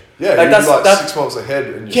coaching? Like that's 6 months ahead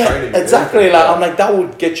in your training. Exactly. Like I'm like, that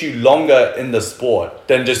would get you longer in the sport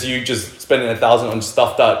than just spending 1,000 on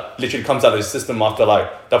stuff that literally comes out of the system after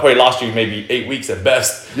that probably lasts you maybe 8 weeks at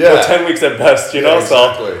best, or 10 weeks at best. You know,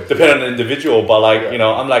 exactly. So depending on the individual, but like you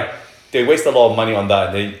know, I'm like, they waste a lot of money on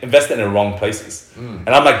that. They invest it in the wrong places, and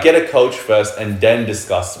I'm like, get a coach first and then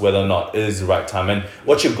discuss whether or not it is the right time and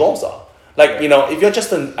what your goals are. Like you know, if you're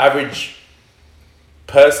just an average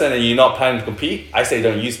person and you're not planning to compete, I say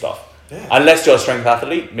don't use stuff. Unless you're a strength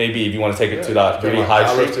athlete, maybe if you want to take it to that really high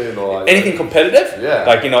street. Anything competitive,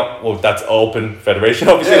 like you know, well that's open federation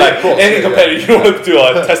obviously. Anything competitive, you want to do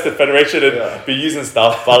a tested federation and be using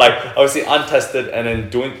stuff, but like obviously untested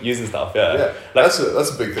and then using stuff. Like, that's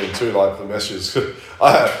a big thing too. Like the messages.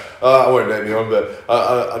 I won't name anyone, but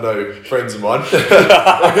I know friends of mine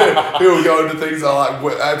who will go into things that are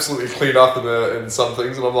like absolutely clean up in some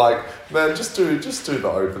things, and I'm like, man, just do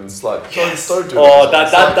the opens. Like don't do. Oh,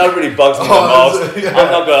 that really bugs me the most.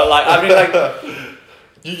 I'm not gonna like. I mean, like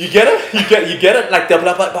You get it? You get it? Like, they'll be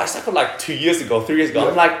like, but I started like 2 years ago, 3 years ago.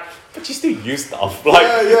 I'm like, but you still use stuff. Like,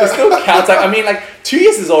 it still counts. Like, I mean, like, 2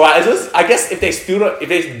 years is alright. It's just, I guess if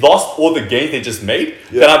they lost all the gains they just made,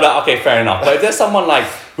 then I'm like, okay, fair enough. But if there's someone like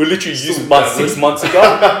who literally used 6 months ago,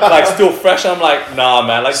 like still fresh, I'm like, nah,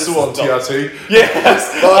 man. Like, still on TRT.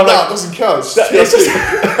 Yes. But it doesn't count. It's It's just,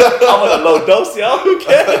 I'm on a low dose, yeah. Who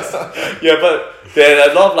cares? Yeah, but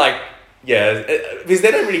there's a lot of like. Yeah, because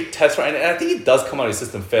they don't really test right, and I think it does come out of the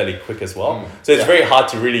system fairly quick as well. So it's very hard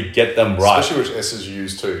to really get them right. Especially which S's you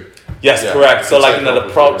use too. Yes, correct. So like the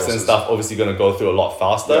props and stuff, obviously going to go through a lot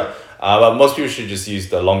faster. But most people should just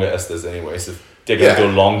use the longer esters anyways if they're going to do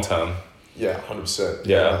long term. Yeah, 100%.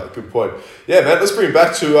 Yeah, good point. Yeah, man. Let's bring it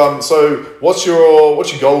back to so what's your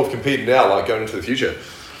goal with competing now, like going into the future?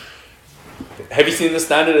 Have you seen the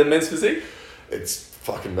standard in men's physique? It's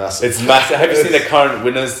fucking massive. It's massive. Have you seen the current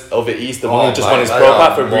winners of the East? The one who just won his pro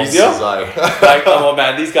card for Fabrizio? Like, oh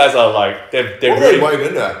man, these guys are like they're what really. What are they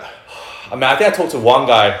weighing in at? I mean, I think I talked to one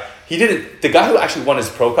guy. He didn't. The guy who actually won his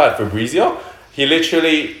pro card for Fabrizio, he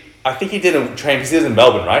literally. I think he didn't train because he was in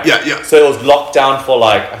Melbourne, right? Yeah. So it was locked down for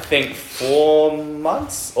like I think 4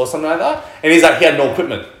 months or something like that, and he's like he had no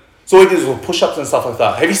equipment. So all he did was push-ups and stuff like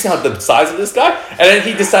that. Have you seen how the size of this guy? And then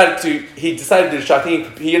he decided to, I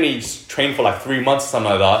think he only trained for like 3 months or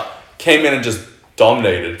something like that. Came in and just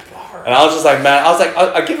dominated. And I was just like, man,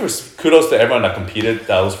 I give kudos to everyone that competed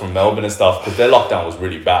that was from Melbourne and stuff because their lockdown was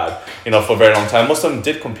really bad, for a very long time. Most of them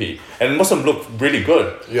did compete and most of them looked really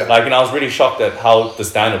good. Yeah. Like, I was really shocked at how the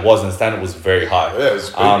standard was, and the standard was very high. Yeah, it was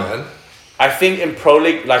good, man. I think in Pro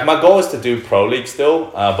League, like my goal is to do Pro League still,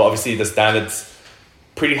 but obviously the standard's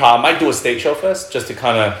pretty hard. I might do a state show first just to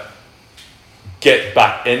kind of get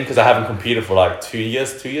back in because I haven't competed for like 3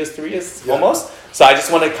 years almost. So I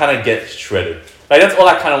just want to kind of get shredded. Like that's all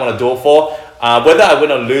I kind of want to do it for. Whether I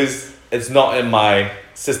win or lose, it's not in my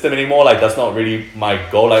system anymore. Like that's not really my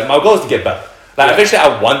goal. Like my goal is to get better. Like eventually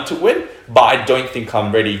I want to win, but I don't think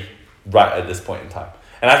I'm ready right at this point in time.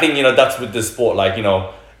 And I think, that's with this sport, like,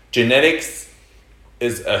 genetics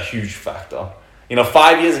is a huge factor.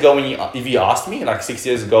 5 years ago if you asked me, like 6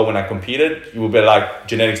 years ago when I competed, you would be like,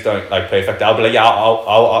 genetics don't like play a factor. I'll be like, yeah,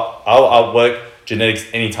 I'll outwork genetics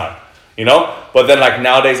anytime, But then like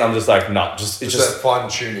nowadays I'm just like, nah, it's just that fine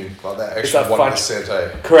tuning, like that extra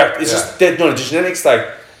 1%. Correct. It's just that the genetics, like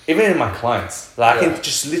even in my clients, like I can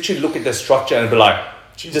just literally look at their structure and be like,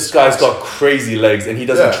 this guy's got crazy legs and he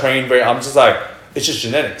doesn't train very. I'm just like, it's just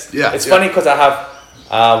genetics. Yeah. It's funny because I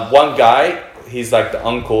have one guy. He's like the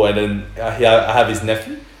uncle, and then I have his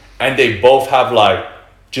nephew, and they both have like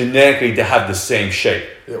genetically they have the same shape.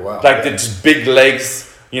 Yeah, wow. Like they're just big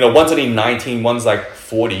legs. One's only 19, one's like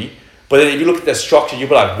 40. But then if you look at their structure, you'll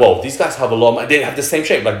be like, whoa, these guys have a lot. They have the same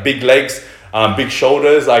shape, like big legs, big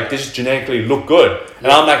shoulders. Like they just genetically look good. And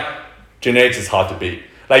I'm like, genetics is hard to beat.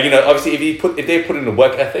 Like obviously if they put in the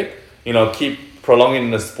work ethic, keep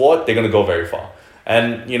prolonging the sport, they're gonna go very far.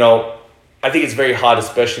 And I think it's very hard,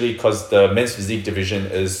 especially because the men's physique division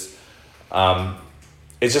is,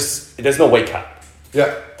 it's just, there's no weight cap.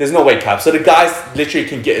 Yeah. There's no weight cap. So the guys literally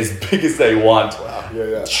can get as big as they want. Wow.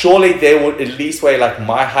 Yeah. Surely they would at least weigh, like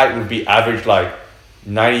my height would be average like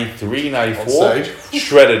 93, 94. On stage?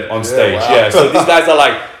 Shredded on stage. Wow. Yeah. So these guys are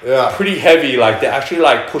like pretty heavy. Like they're actually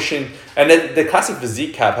like pushing, and then the classic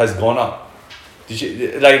physique cap has gone up.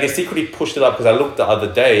 They secretly pushed it up because I looked the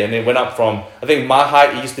other day and it went up from, I think my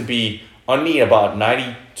height used to be only about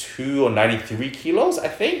 92 or 93 kilos, I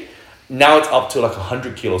think. Now it's up to like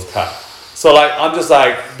 100 kilos cap. So like, I'm just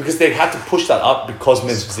like, because they had to push that up because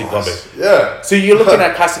men's physique love it. Yeah. So you're looking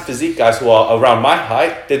at classic physique guys who are around my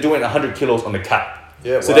height, they're doing 100 kilos on the cap.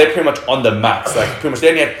 Yeah. So they're pretty much on the max. Like pretty much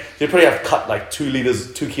they probably have cut like 2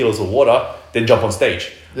 kilos of water, then jump on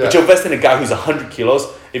stage. Yeah. But you're investing in a guy who's 100 kilos.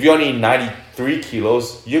 If you're only 93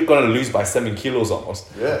 kilos, you're going to lose by 7 kilos almost.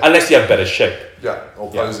 Yeah. Unless you have better shape. Yeah, or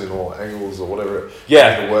posing or angles or whatever you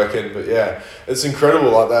to work in. But yeah, it's incredible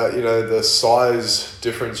like that, the size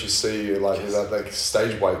difference you see, like that like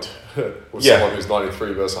stage weight with someone who's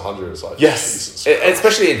 93 versus 100. It's like, yes,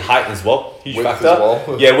 especially in height as well, huge width factor. As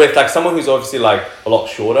well. Yeah, with like someone who's obviously like a lot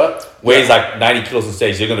shorter, weighs like 90 kilos on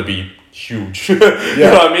stage, you're going to be huge. You know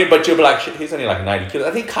what I mean? But you'll be like, shit, he's only like 90 kilos.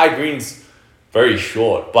 I think Kai Green's very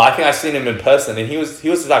short, but I think I've seen him in person and he was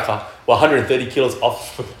like 130 kilos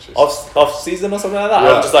off season or something like that.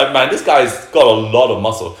 I'm just like, man, this guy's got a lot of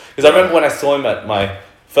muscle. Because I remember when I saw him at my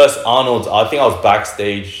first Arnold's, I think I was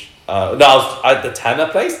backstage. I was at the tanner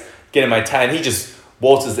place getting my tan. He just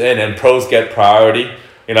waltzes in and pros get priority.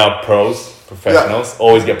 Pros. professionals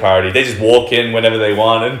always get priority. They just walk in whenever they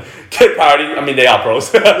want and get priority. I mean, they are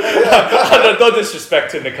pros. No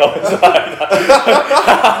disrespect to Nicole. You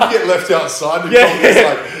get left outside.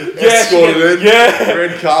 Escorted in.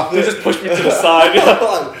 Red carpet. They just push me to the side.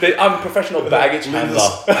 I'm a professional baggage handler.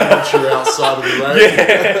 Amateur outside of the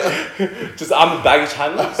race. I'm a baggage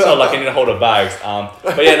handler, so like I need to hold the bags.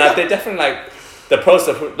 But yeah, no, they're definitely like the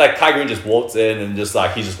process. Like Kai Green just walks in and just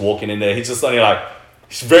like he's just walking in there. He's just only like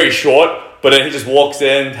he's very short, but then he just walks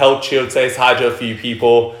in, held chilled, says hi to a few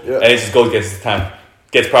people, and he just goes gets his tan,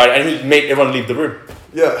 gets priority, and he made everyone leave the room.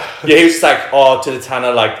 Yeah, he was just like, to the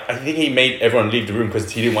tanner, like I think he made everyone leave the room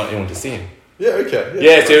because he didn't want anyone to see him. Yeah,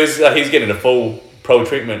 okay. So it was he was getting the full pro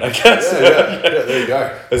treatment, I guess. Yeah, there you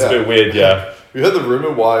go. It's a bit weird, yeah. You heard the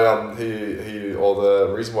rumor why he or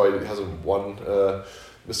the reason why he hasn't won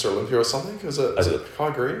Mr. Olympia or something? Is it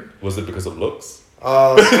Kai Green? Was it because of looks?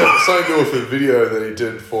 Something to do with the video that he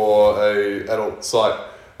did for a adult site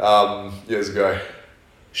years ago.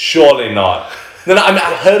 Surely not. No, I mean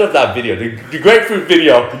I heard of that video, the grapefruit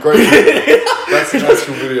video. That's the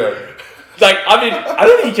actual video. Like I mean, I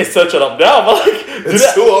don't think you can search it up now, but like it's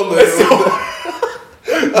still on there.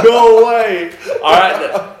 No way. All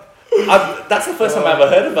right, that's the first time I ever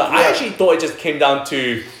heard of it. I actually thought it just came down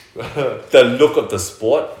to the look of the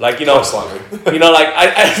sport, like like I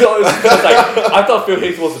thought it was like I thought Phil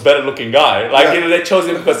Heath was a better looking guy, they chose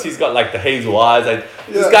him because he's got like the hazel eyes, like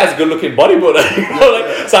this guy's a good looking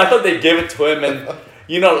bodybuilder, so I thought they gave it to him, and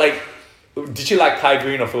did you like Kai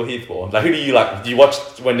Green or Phil Heath more? Like who do you like? Do you watch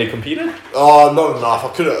when they competed? Oh, not enough.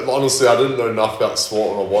 I didn't know enough about the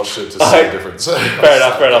sport when I watched it to see the difference. Fair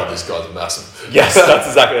enough. These guys are massive. Yes, that's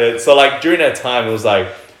exactly it. So like during that time it was like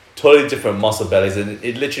totally different muscle bellies, and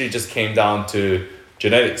it literally just came down to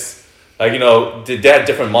genetics. Like they had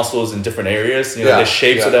different muscles in different areas. The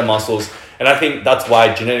shapes of their muscles, and I think that's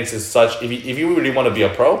why genetics is such. If you really want to be a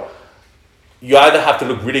pro, you either have to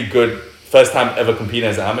look really good first time ever competing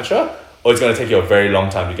as an amateur, or it's going to take you a very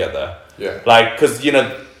long time to get there. Yeah. Like because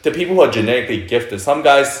the people who are genetically gifted, some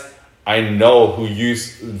guys I know who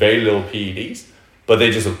use very little PEDs. But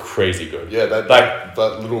they just look crazy good. Yeah, that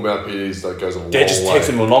little amount of PEDs that goes a long way. They just takes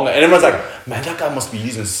them longer. And everyone's like, man, that guy must be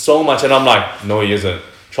using so much. And I'm like, no, he isn't.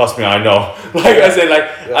 Trust me, I know.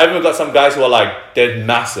 I even got some guys who are like, they're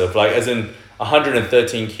massive. Like, as in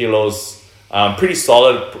 113 kilos, pretty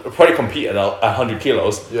solid, probably compete at 100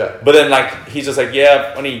 kilos. Yeah. But then he's just like,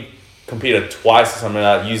 I've only competed twice or something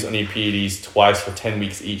like that, used only PEDs twice for 10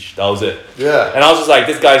 weeks each. That was it. Yeah. And I was just like,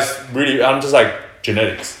 this guy's really, I'm just like,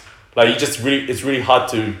 genetics. Like it's really hard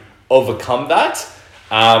to overcome that.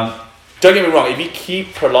 Don't get me wrong, if you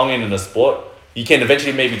keep prolonging in the sport, you can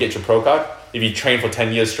eventually maybe get your pro card. If you train for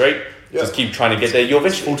 10 years straight, just keep trying to get there. You'll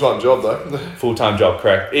eventually full-time job though. Full-time job,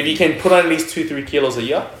 correct. If you can put on at least 2-3 kilos a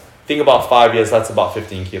year, think about 5 years, that's about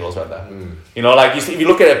 15 kilos right there. If you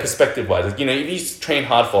look at it perspective wise, if you train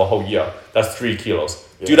hard for a whole year, that's 3 kilos.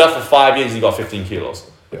 Do that for 5 years, you got 15 kilos.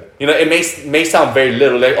 Yeah. It may sound very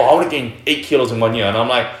little, like, I want to gain 8 kilos in 1 year, and I'm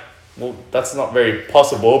like, well, that's not very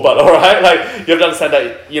possible, but all right. Like you have to understand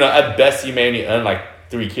that at best you may only earn like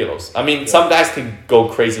 3 kilos. I mean, some guys can go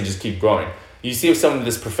crazy and just keep growing. You see some of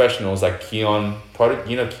these professionals like Keon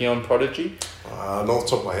Prodigy. Not off the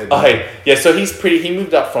top of my head. Okay, yeah. So he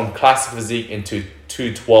moved up from classic physique into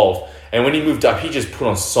 212, and when he moved up, he just put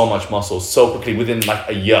on so much muscle so quickly within like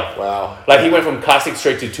a year. Wow. Like he went from classic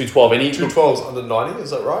straight to 212, and 212 is under 90.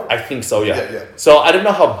 Is that right? I think so. Yeah. Yeah. So I don't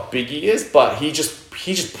know how big he is, but he just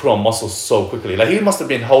put on muscle so quickly. Like he must have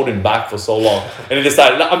been holding back for so long, and he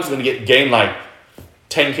decided, I'm just gonna gain like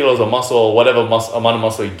 10 kilos of muscle or whatever amount of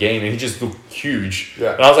muscle he gained, and he just looked huge.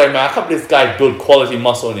 Yeah. And I was like, man, I can't believe this guy built quality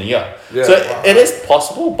muscle in a year. Yeah. So it is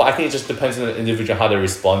possible, but I think it just depends on the individual how they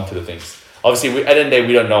respond to the things. Obviously, at the end of the day,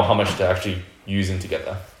 we don't know how much they're actually using to get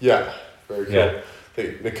there. Yeah, very cool. Yeah.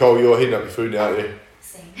 Hey, Nicole, you're heating up your food now, aren't you?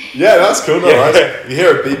 Same. Yeah, that's cool. No, right? You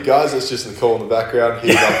hear a beat, guys. It's just Nicole in the background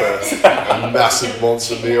heating up a massive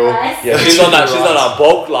monster meal. Yeah, she's on our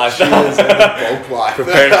bulk life She now. is on the bulk life.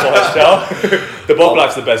 Preparing for her show. The bulk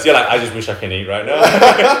life's the best. You're like, I just wish I can eat right now.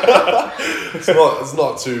 It's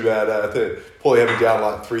not too bad. I think probably having down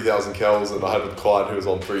like 3,000 calories, and I had a client who was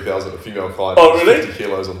on 3,000, a female client. Oh, really? 50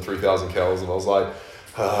 kilos on 3,000 calories, and I was like,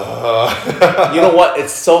 You know what?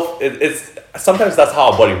 It's sometimes that's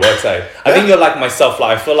how our body works. I think you're like myself.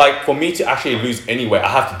 Like I feel like for me to actually lose any weight, I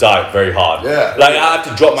have to diet very hard. Yeah. Like I have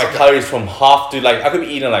to drop my calories from half to like I could be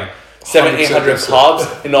eating like 700-800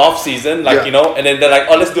 carbs in the off season. Like and then they're like,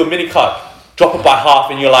 oh, let's do a mini cut. Drop it by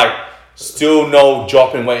half, and you're like, still no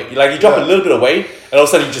drop in weight. Like you drop a little bit of weight, and all of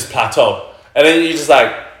a sudden you just plateau, and then you're just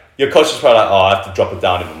like, your coach is probably like, oh, I have to drop it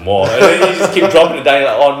down even more. And then you just keep dropping it down.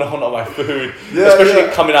 You're like, oh no, not my food.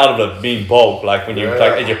 Especially coming out of the mean bulk, like when you're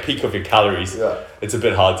like at your peak of your calories. Yeah. It's a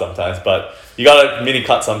bit hard sometimes, but you gotta mini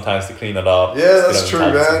cut sometimes to clean it up. Yeah, that's true,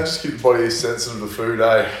 man. Just keep the body sensitive to the food,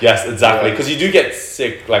 eh? Yes, exactly. Because you do get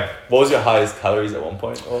sick. Like, what was your highest calories at one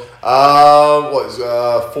point? Or? What is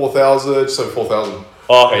 4,000? So 4,000.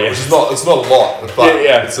 Oh, okay, yeah. Which is not. It's not a lot. But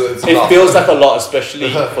it's it enough. feels like a lot,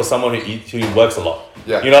 especially for someone who works a lot.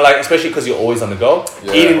 Yeah. You know, like especially because you're always on the go.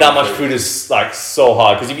 Yeah, Eating that much food is like so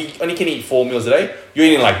hard because if you only can eat 4 meals a day, you're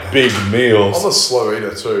eating like big meals. I'm a slow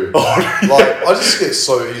eater too. Like I just get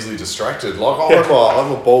so easily distracted. Like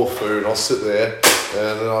I'm a bowl of food and I'll sit there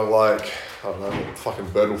and then I'm like, I don't know, a fucking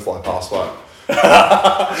bird will fly past like.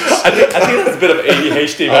 I think that's a bit of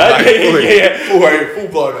ADHD, man. Full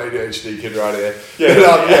blown ADHD kid right here. Yeah. And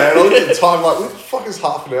I look at the time like, where the fuck is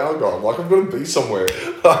half an hour gone? Like I'm gonna be somewhere.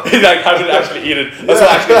 Like haven't actually eaten. That's what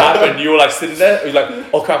actually happened. You were like sitting there, you're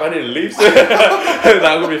like, oh crap, I need to leave.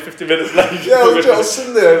 Now I'm gonna be 50 minutes late. Yeah, I was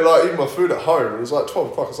sitting there like eating my food at home. It was like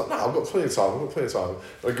 12 o'clock. I was like, no, I've got plenty of time.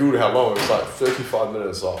 I googled how long. It was like 35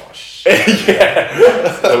 minutes. Oh shit.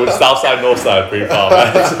 Yeah. So south side, north side, pretty far,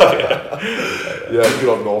 man. So, yeah, good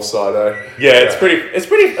on north side, eh? Yeah, it's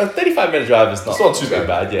pretty. A 35-minute drive is not too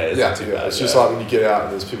bad. Yeah, it's not too bad. It's just like when you get out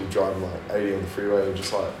and there's people driving like 80 on the freeway and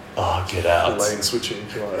just like get out. lane switching.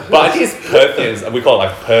 Like. But I think it's Perthians, we call it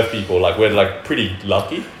like Perth people. Like we're like pretty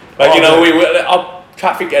lucky. Like our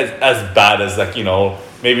traffic as bad as like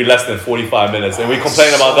maybe less than 45 minutes, and we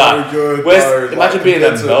complain about that. Good, imagine being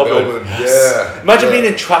in Melbourne. Yeah. Imagine being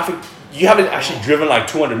in traffic. You haven't actually driven like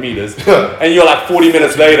 200 meters, and you're like 40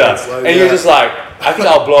 minutes later, and you're just like, I think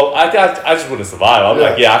I'll blow. I just wouldn't survive. I'm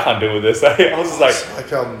like, I can't deal with this. I was just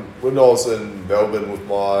like when I was in Melbourne with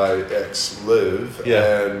my ex Liv,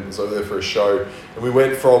 and was over there for a show, and we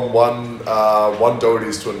went from one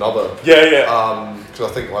Doherty's to another. Because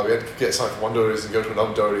I think like we had to get something from one Doherty's and go to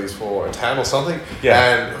another Doherty's for a tan or something.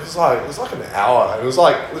 And it was like an hour. And it was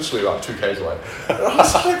like literally like 2 k's away. And I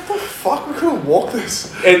was like, what the fuck? We could have walked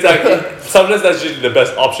this. It's like sometimes that's usually the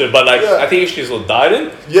best option. But like I think if she's all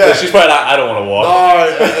dieting, she's probably like, I don't want to walk.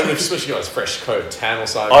 No, and especially you got this fresh coat tan or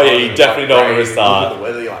something. Oh yeah, you definitely don't want to start. The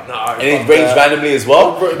weather, you're like, no. And it rains randomly as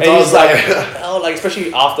well. It and does, it's like,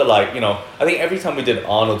 especially after like I think every time we did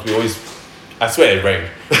Arnold, we always. I swear it rained.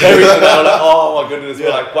 Every time I'm like, oh my goodness,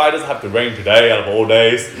 we're like, why does it have to rain today out of all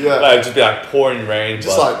days? Yeah. Like, just be like pouring rain.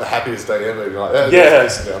 Just like the happiest day ever. Like,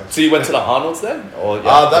 So you went to the Arnold's then? Or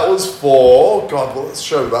that was for, God, what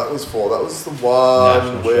show that was for? That was the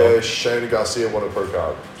one where Shayna Garcia won a pro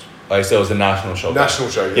card. Like, so it was a national show. National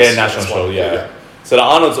show, yes. Yeah, national show, yeah. So the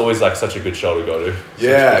Arnold's always like such a good show to go to.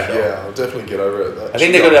 I'll definitely get over it. I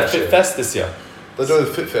think they're going to Fit Fest this year. They're doing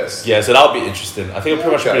the Fit Fest. Yeah, so that'll be interesting. I think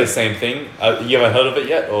it'll pretty much be the same thing. You haven't heard of it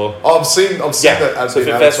yet, or? Oh, I've seen that ad being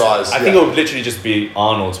advertised. I think it would literally just be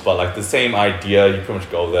Arnold's, but like the same idea. You pretty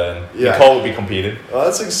much go there, and Nicole will be competing. Oh,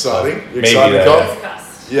 that's exciting. Maybe exciting, Nicole?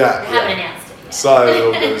 Yeah. We haven't announced it yet. So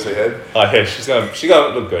it all goes ahead. Oh yeah, she's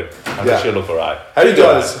gonna look good. I think she'll look alright. How do you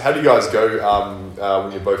guys go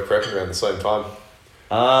when you're both prepping around the same time?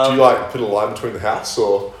 Do you like put a line between the house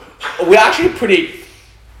or? We're actually pretty.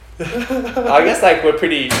 I guess like we're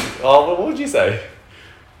pretty. Oh, what would you say?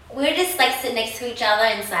 We're just like sit next to each other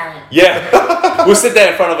in silence. Yeah, we'll sit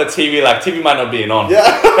there in front of a TV. Like TV might not be on.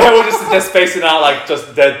 Yeah, and we'll just sit there spacing out like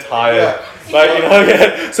just dead tired.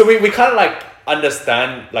 Like So we kind of like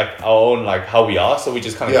understand like our own like how we are. So we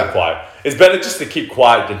just kind of keep quiet. It's better just to keep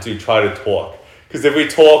quiet than to try to talk. Because if we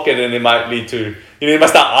talk and then it might lead to, you might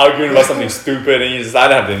start arguing about something stupid and I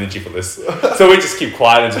don't have the energy for this. So we just keep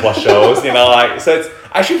quiet and just watch shows, so it's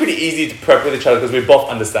actually pretty easy to prep with each other because we both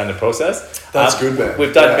understand the process. That's good, man.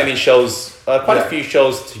 We've done many shows, quite a few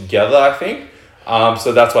shows together, I think.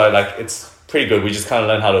 So that's why like it's pretty good. We just kind of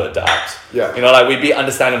learn how to adapt. Yeah. We'd be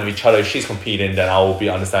understanding of each other. If she's competing, then I will be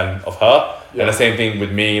understanding of her. Yeah. And the same thing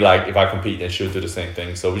with me, like if I compete, then she'll do the same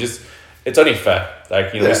thing. So it's only fair.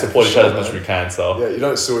 Like, we support each other as much as we can, so. Yeah, you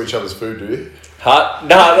don't steal each other's food, do you?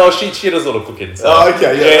 No, she does all the cooking, so. Oh,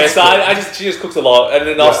 okay, yeah. So she just cooks a lot, and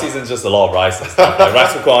in off season, just a lot of rice and stuff. Like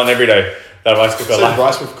rice cooker on every day. That rice cooker. So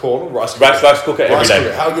rice with corn or rice cooker? Rice cooker every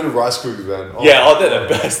day. How good are rice cookers then? They're the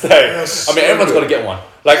best. I mean, everyone's got to get one.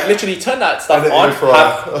 Like, literally, turn that stuff on,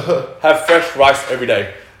 have fresh rice every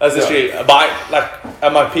day. That's literally, at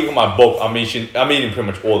my peak of my bulk, I'm eating pretty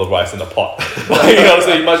much all the rice in the pot. So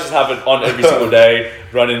you might just have it on every single day,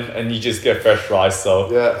 running, and you just get fresh rice. So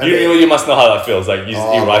you must know how that feels. Like you just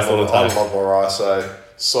eat rice all the time. I love my rice,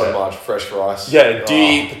 so much fresh rice. Yeah. Do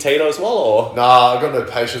you eat potato as well, or? Nah, I've got no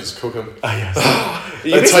patience to cook them. Yes.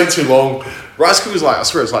 They take too long. Rice cookers, like I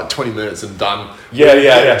swear, it's like 20 minutes and done.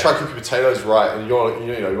 Yeah. Try to cook your potatoes right, and you want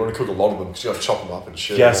to cook a lot of them because you got to chop them up and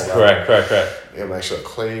shit. Yes, correct. You got to make sure they're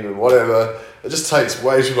clean and whatever. It just takes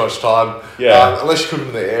way too much time. Yeah. Unless you cook them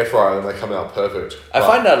in the air fryer and they come out perfect. I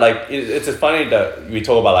find that like it's funny that we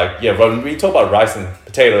talk about like when we talk about rice and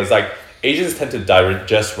potatoes, like Asians tend to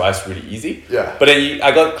digest rice really easy. Yeah. But then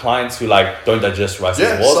I got clients who like don't digest rice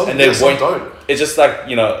as well, and they some don't. It's just like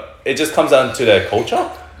it just comes down to their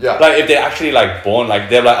culture. Yeah. Like if they're actually like born like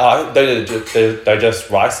they're like they digest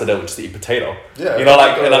rice, so they'll just eat potato. Yeah. And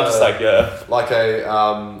I'm just like like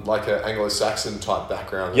a Anglo-Saxon type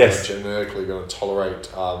background. Yes. They're genetically going to tolerate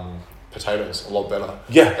potatoes a lot better.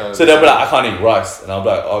 Yeah. So they'll be like, I can't eat rice, and I'll be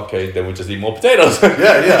like, okay, then we just eat more potatoes.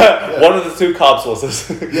 Yeah. One of the two carb sources.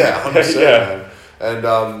 Yeah, 100%. Yeah. Man.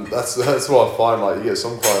 And that's what I find. Like you get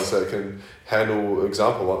some clients that can handle like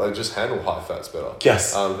they just handle high fats better.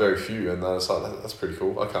 Yes. Very few, and then it's like that's pretty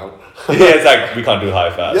cool. I can't. Yeah, it's like we can't do high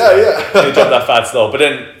fats. Yeah. You drop that fat slow, but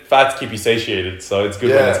then fats keep you satiated, so it's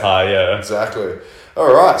good when it's high. Yeah. Exactly.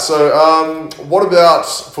 All right. So, what about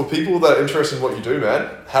for people that are interested in what you do, man?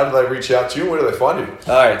 How do they reach out to you? Where do they find you?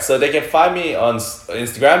 All right. So they can find me on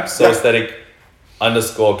Instagram,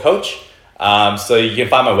 aesthetic_coach. So you can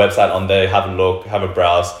find my website on there. Have a look. Have a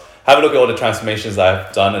browse. Have a look at all the transformations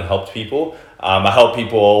I've done and helped people. I help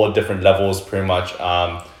people all different levels, pretty much,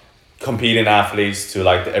 competing athletes to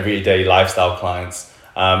like the everyday lifestyle clients.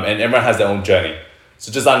 And everyone has their own journey.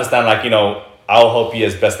 So just understand, like, I'll help you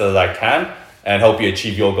as best as I can and help you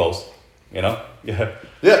achieve your goals, Yeah.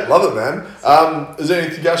 Yeah, love it, man. Is there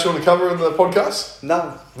anything else you want to cover in the podcast?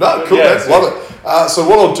 No, cool, man. Love it. So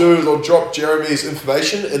what I'll do is I'll drop Jeremy's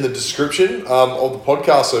information in the description of the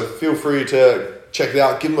podcast. So feel free to check it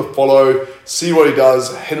out, give him a follow, see what he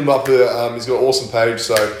does, hit him up. He's got an awesome page.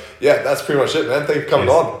 So yeah, that's pretty much it, man. Thank you for coming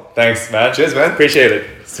on. Thanks, man. Cheers, man. Appreciate it.